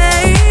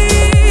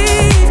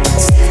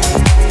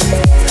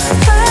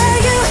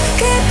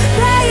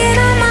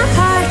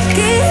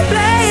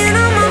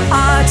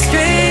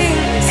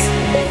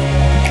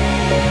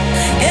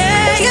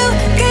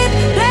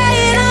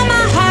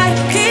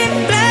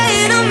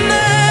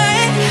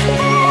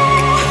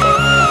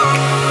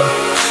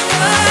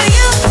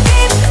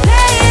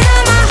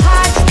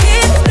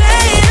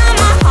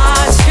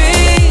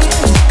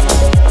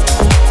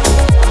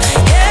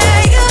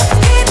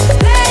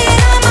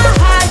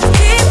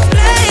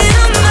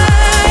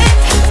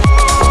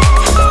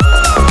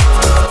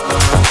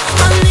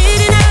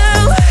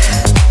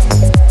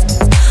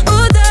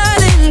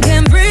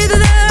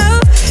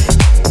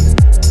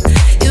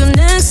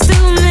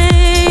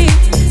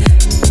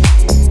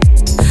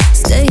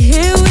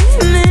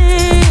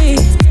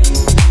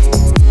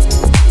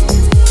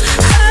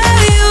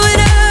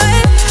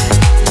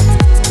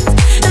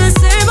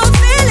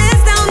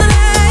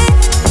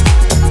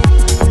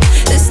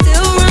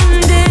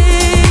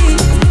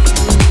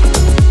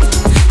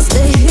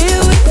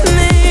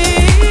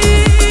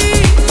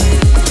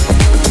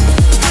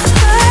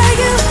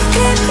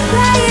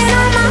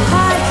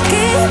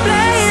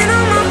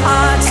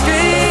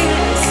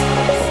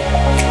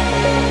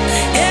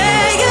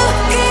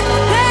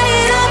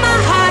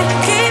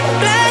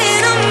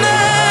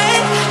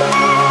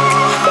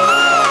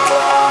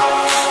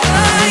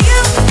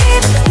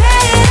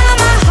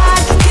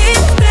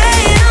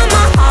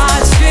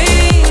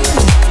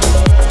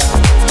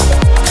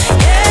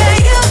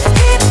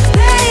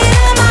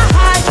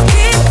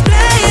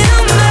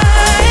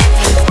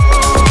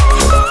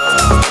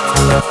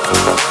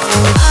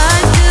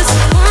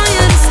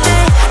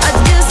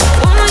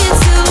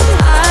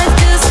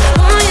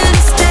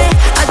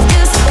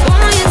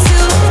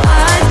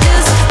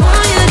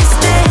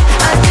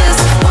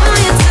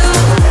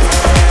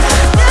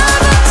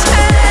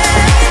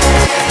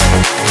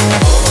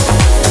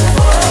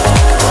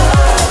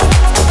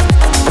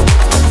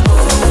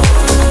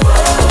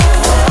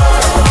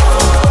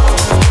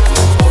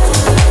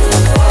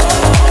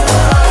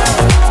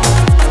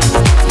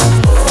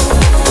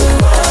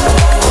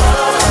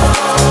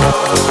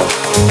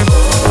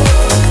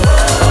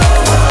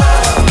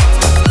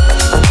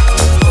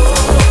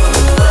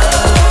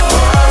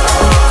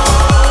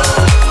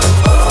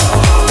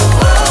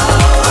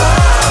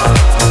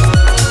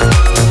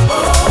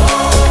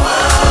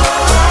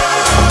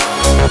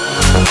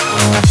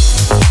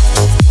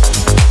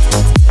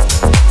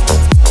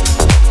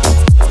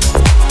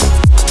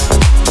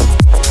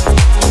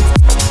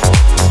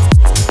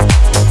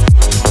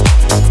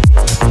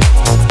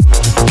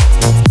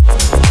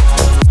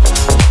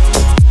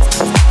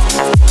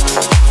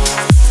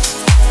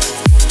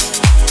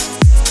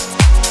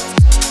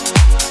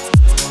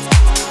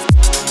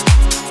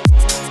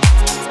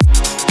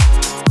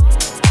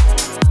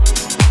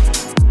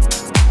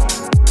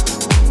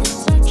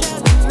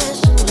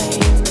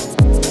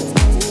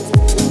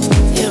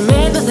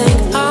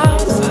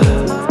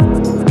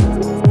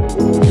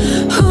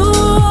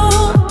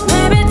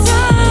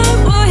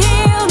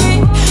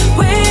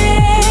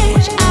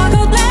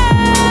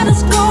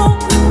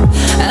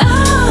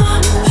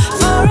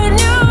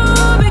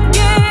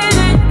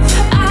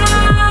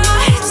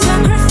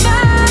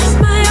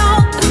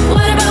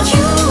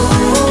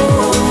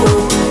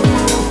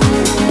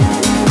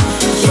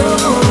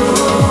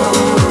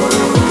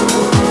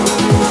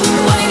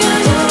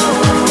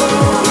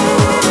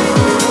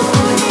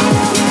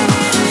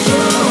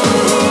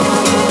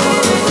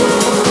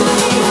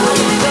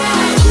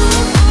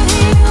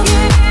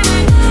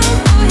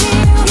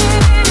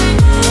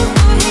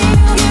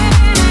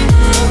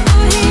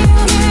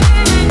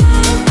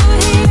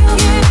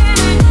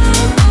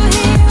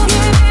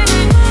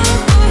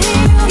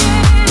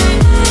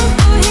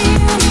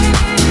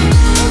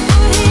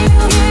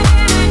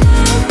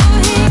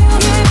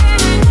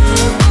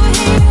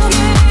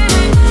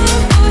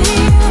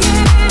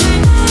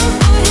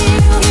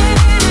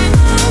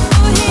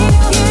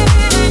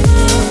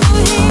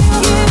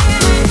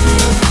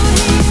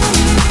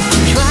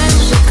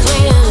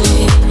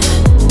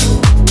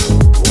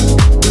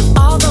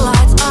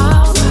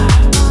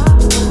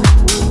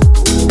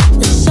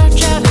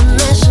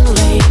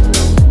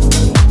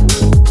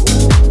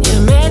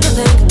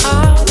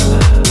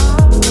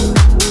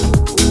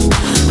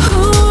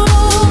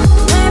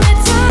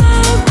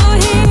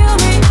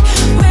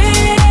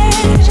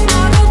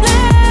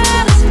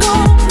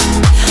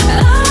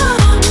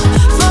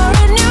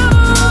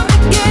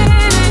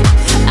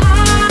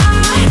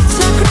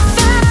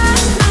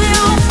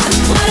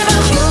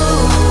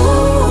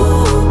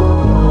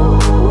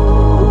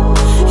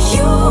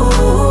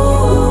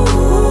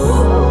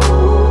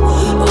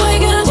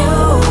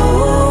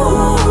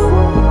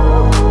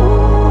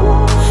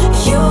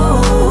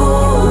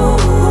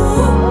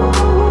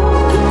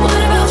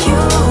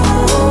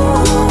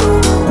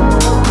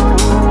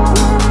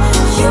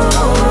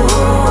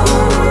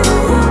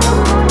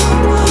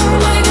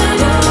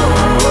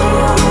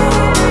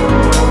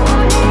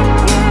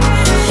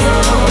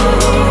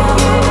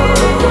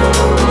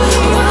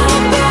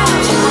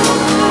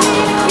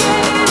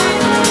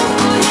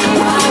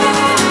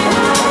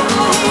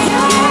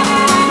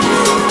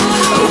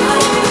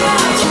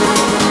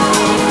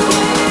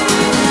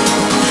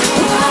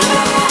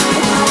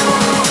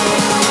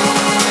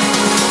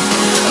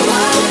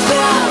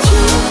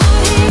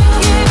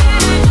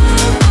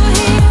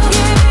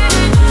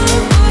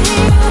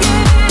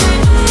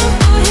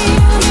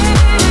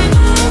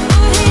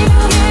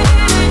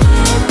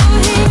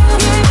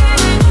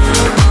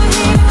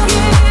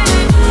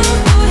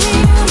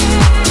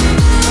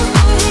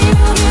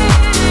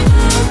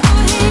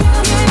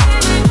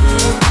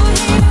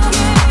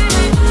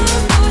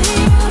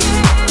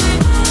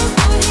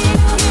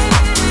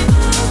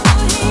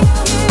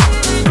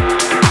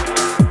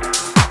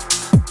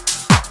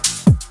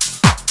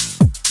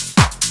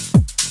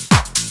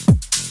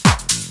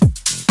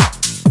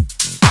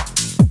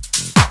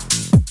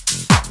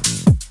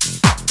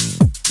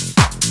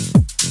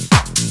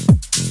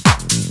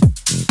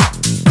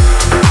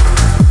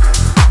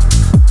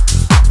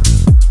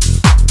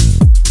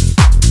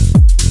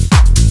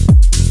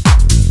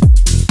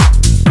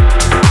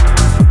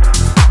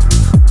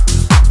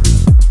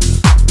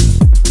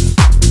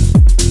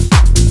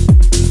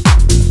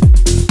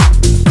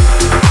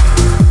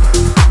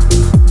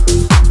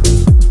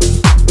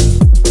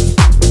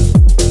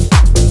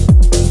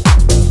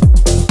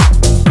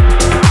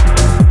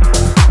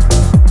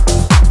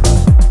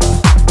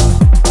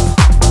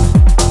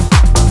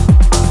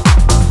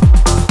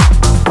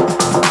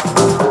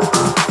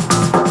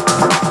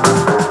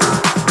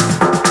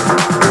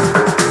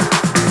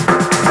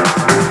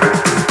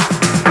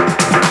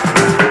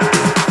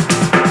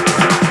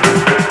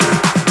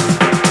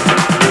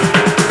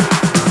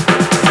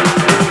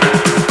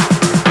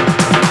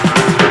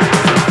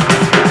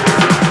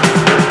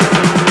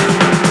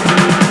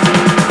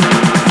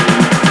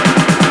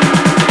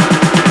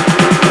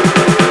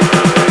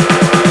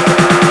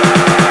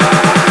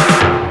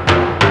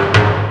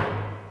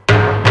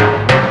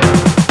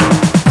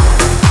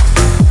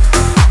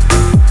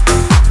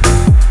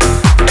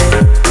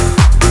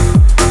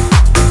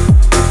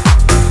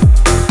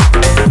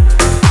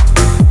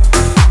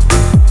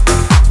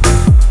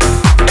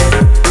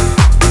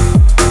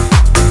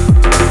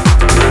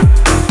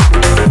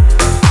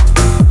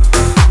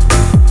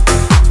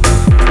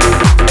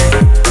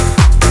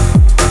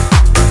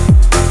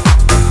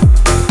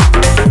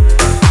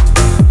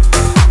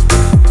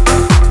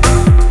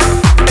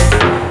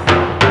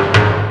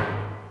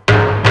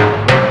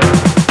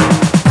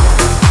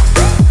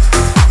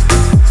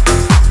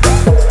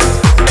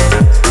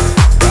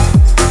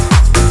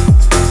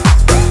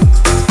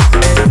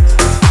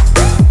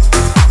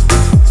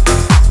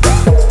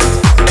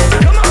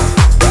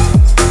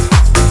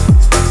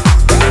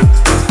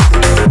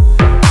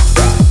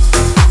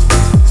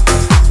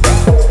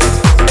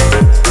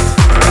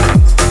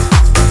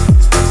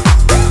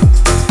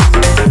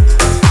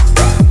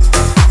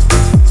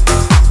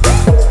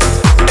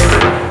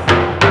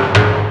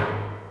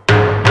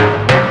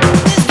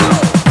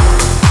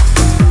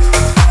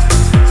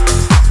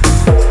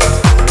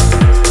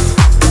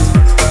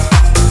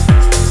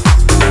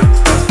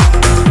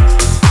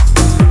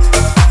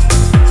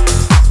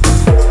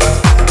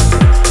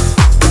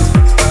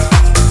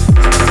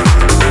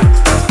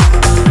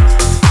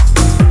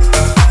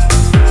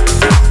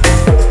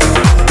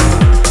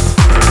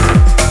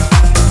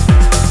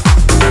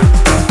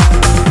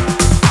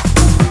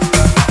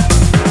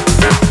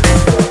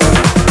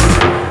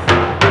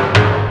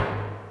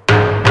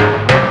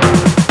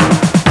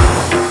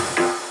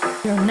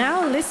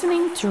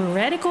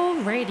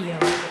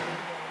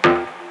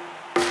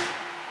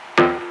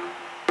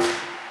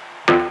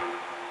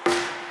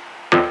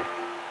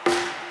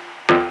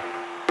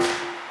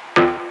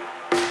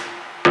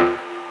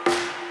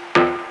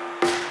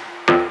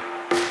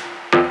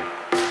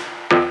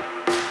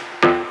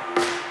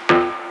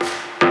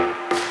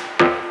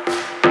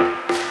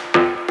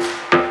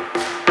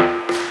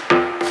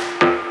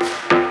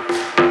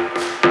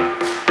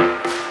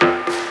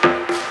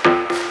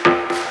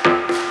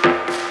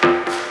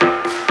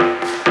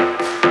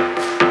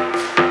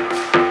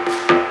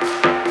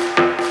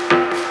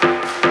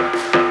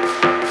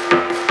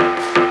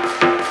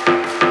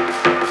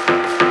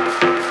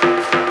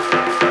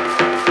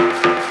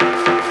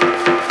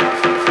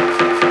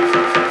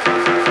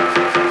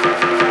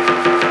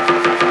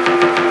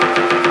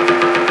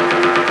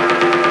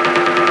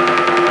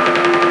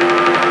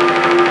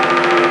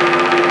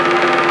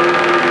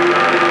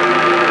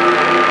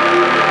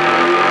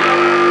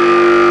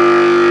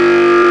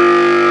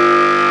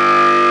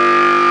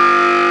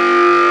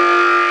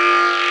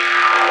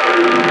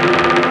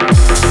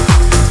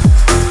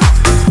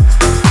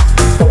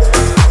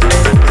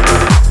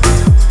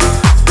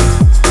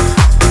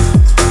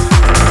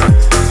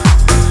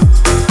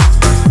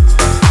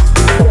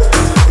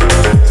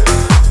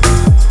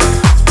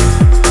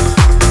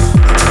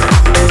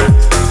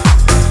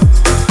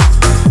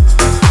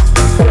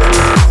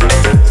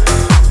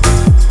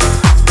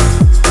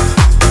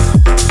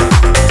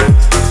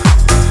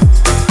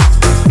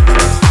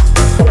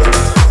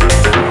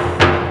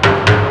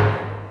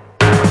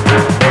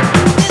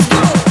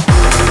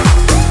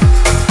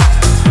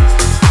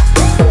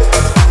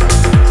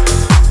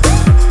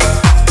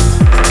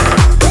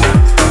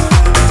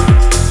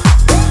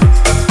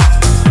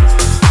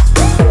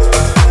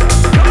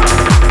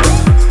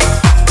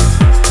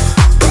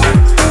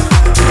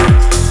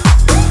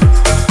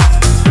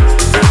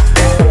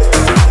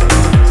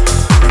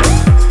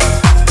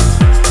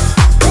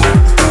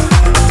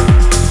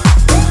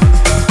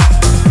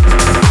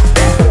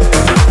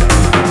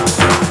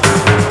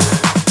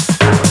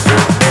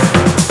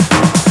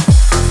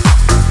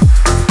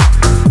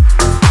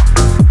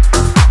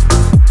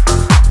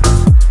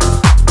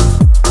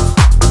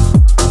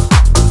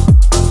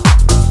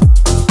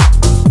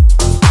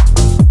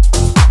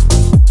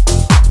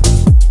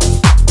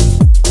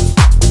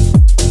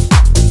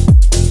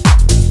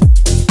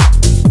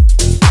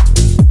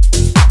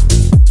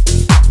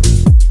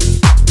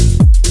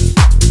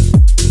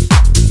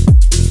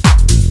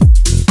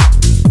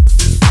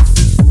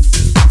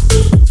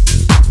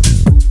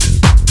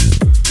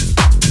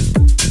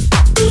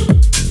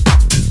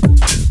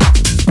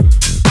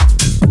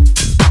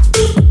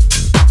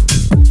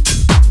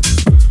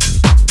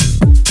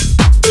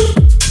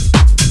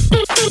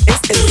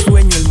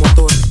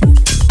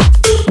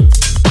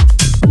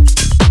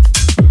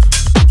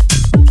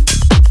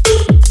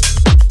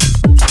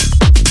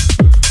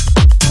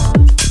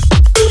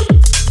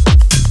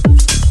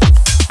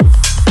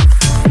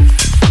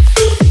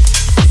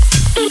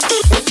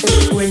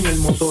sueño el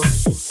motor,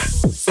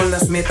 son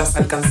las metas a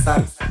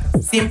alcanzar.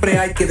 Siempre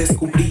hay que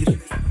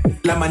descubrir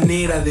la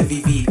manera de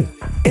vivir.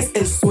 Es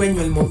el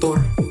sueño el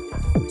motor,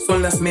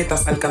 son las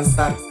metas a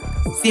alcanzar.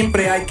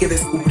 Siempre hay que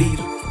descubrir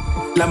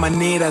la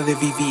manera de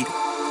vivir.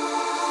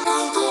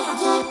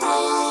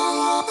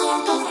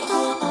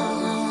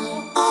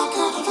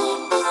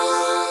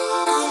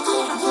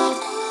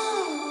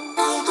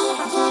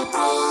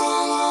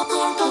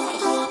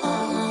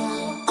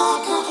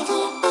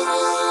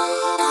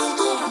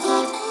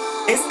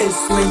 Es el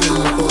sueño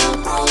el motor,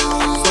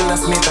 son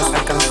las metas a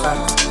alcanzar.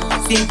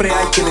 Siempre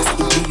hay que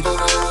descubrir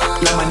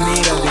la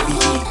manera de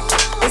vivir.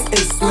 Es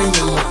el sueño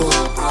el motor,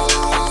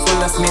 son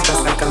las metas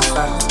a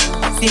alcanzar.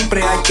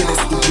 Siempre hay que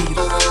descubrir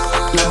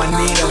la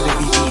manera de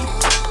vivir.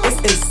 Es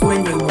el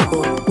sueño el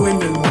motor,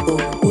 sueño el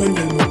motor,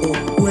 sueño el motor,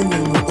 sueño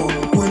el motor,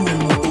 sueño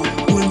el motor,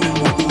 sueño el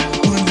motor,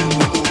 sueño el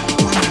motor,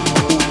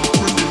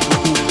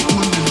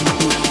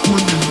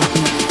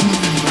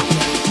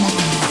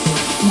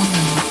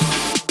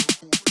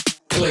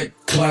 Click,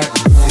 clack,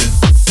 boom,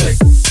 click.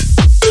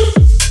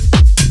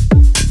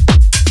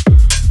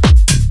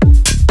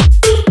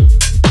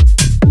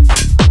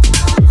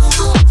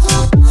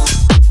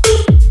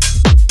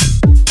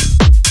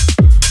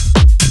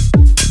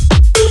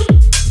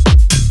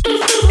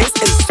 es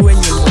el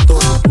sueño el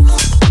motor.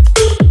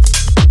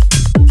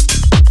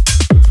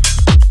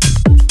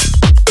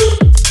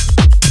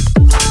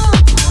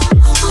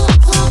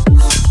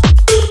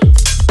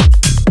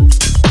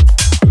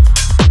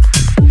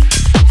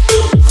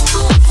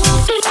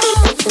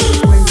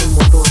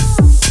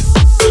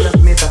 Son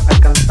las metas a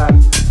alcanzar.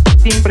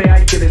 Siempre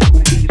hay que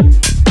descubrir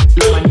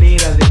la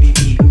manera de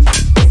vivir.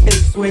 Es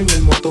el sueño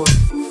el motor.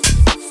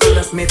 Son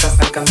las metas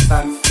a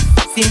alcanzar.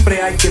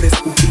 Siempre hay que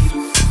descubrir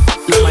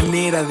la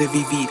manera de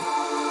vivir.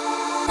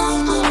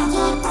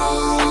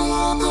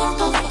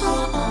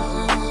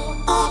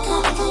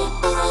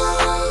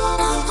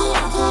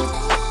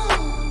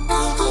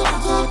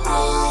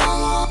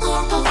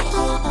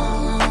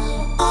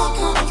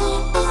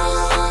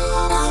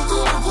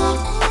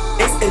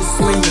 Es el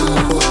sueño el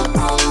motor,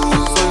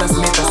 son las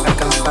metas a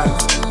alcanzar.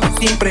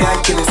 Siempre hay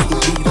que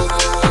descubrir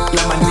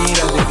la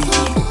manera de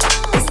vivir.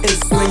 Es el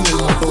sueño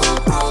el motor,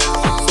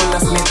 son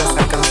las metas a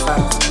alcanzar.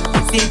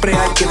 Siempre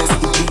hay que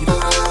descubrir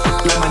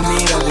la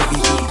manera de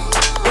vivir.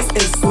 Es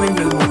el sueño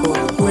el motor,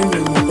 sueño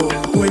el motor,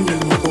 sueño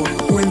el motor,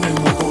 sueño el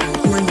motor,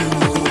 sueño el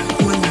motor, sueño el motor,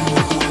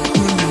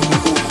 sueño el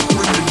motor,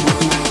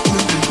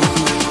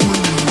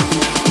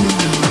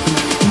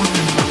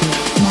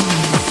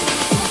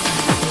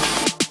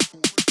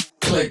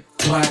 Click,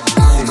 clack,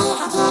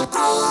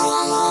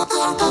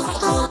 boom.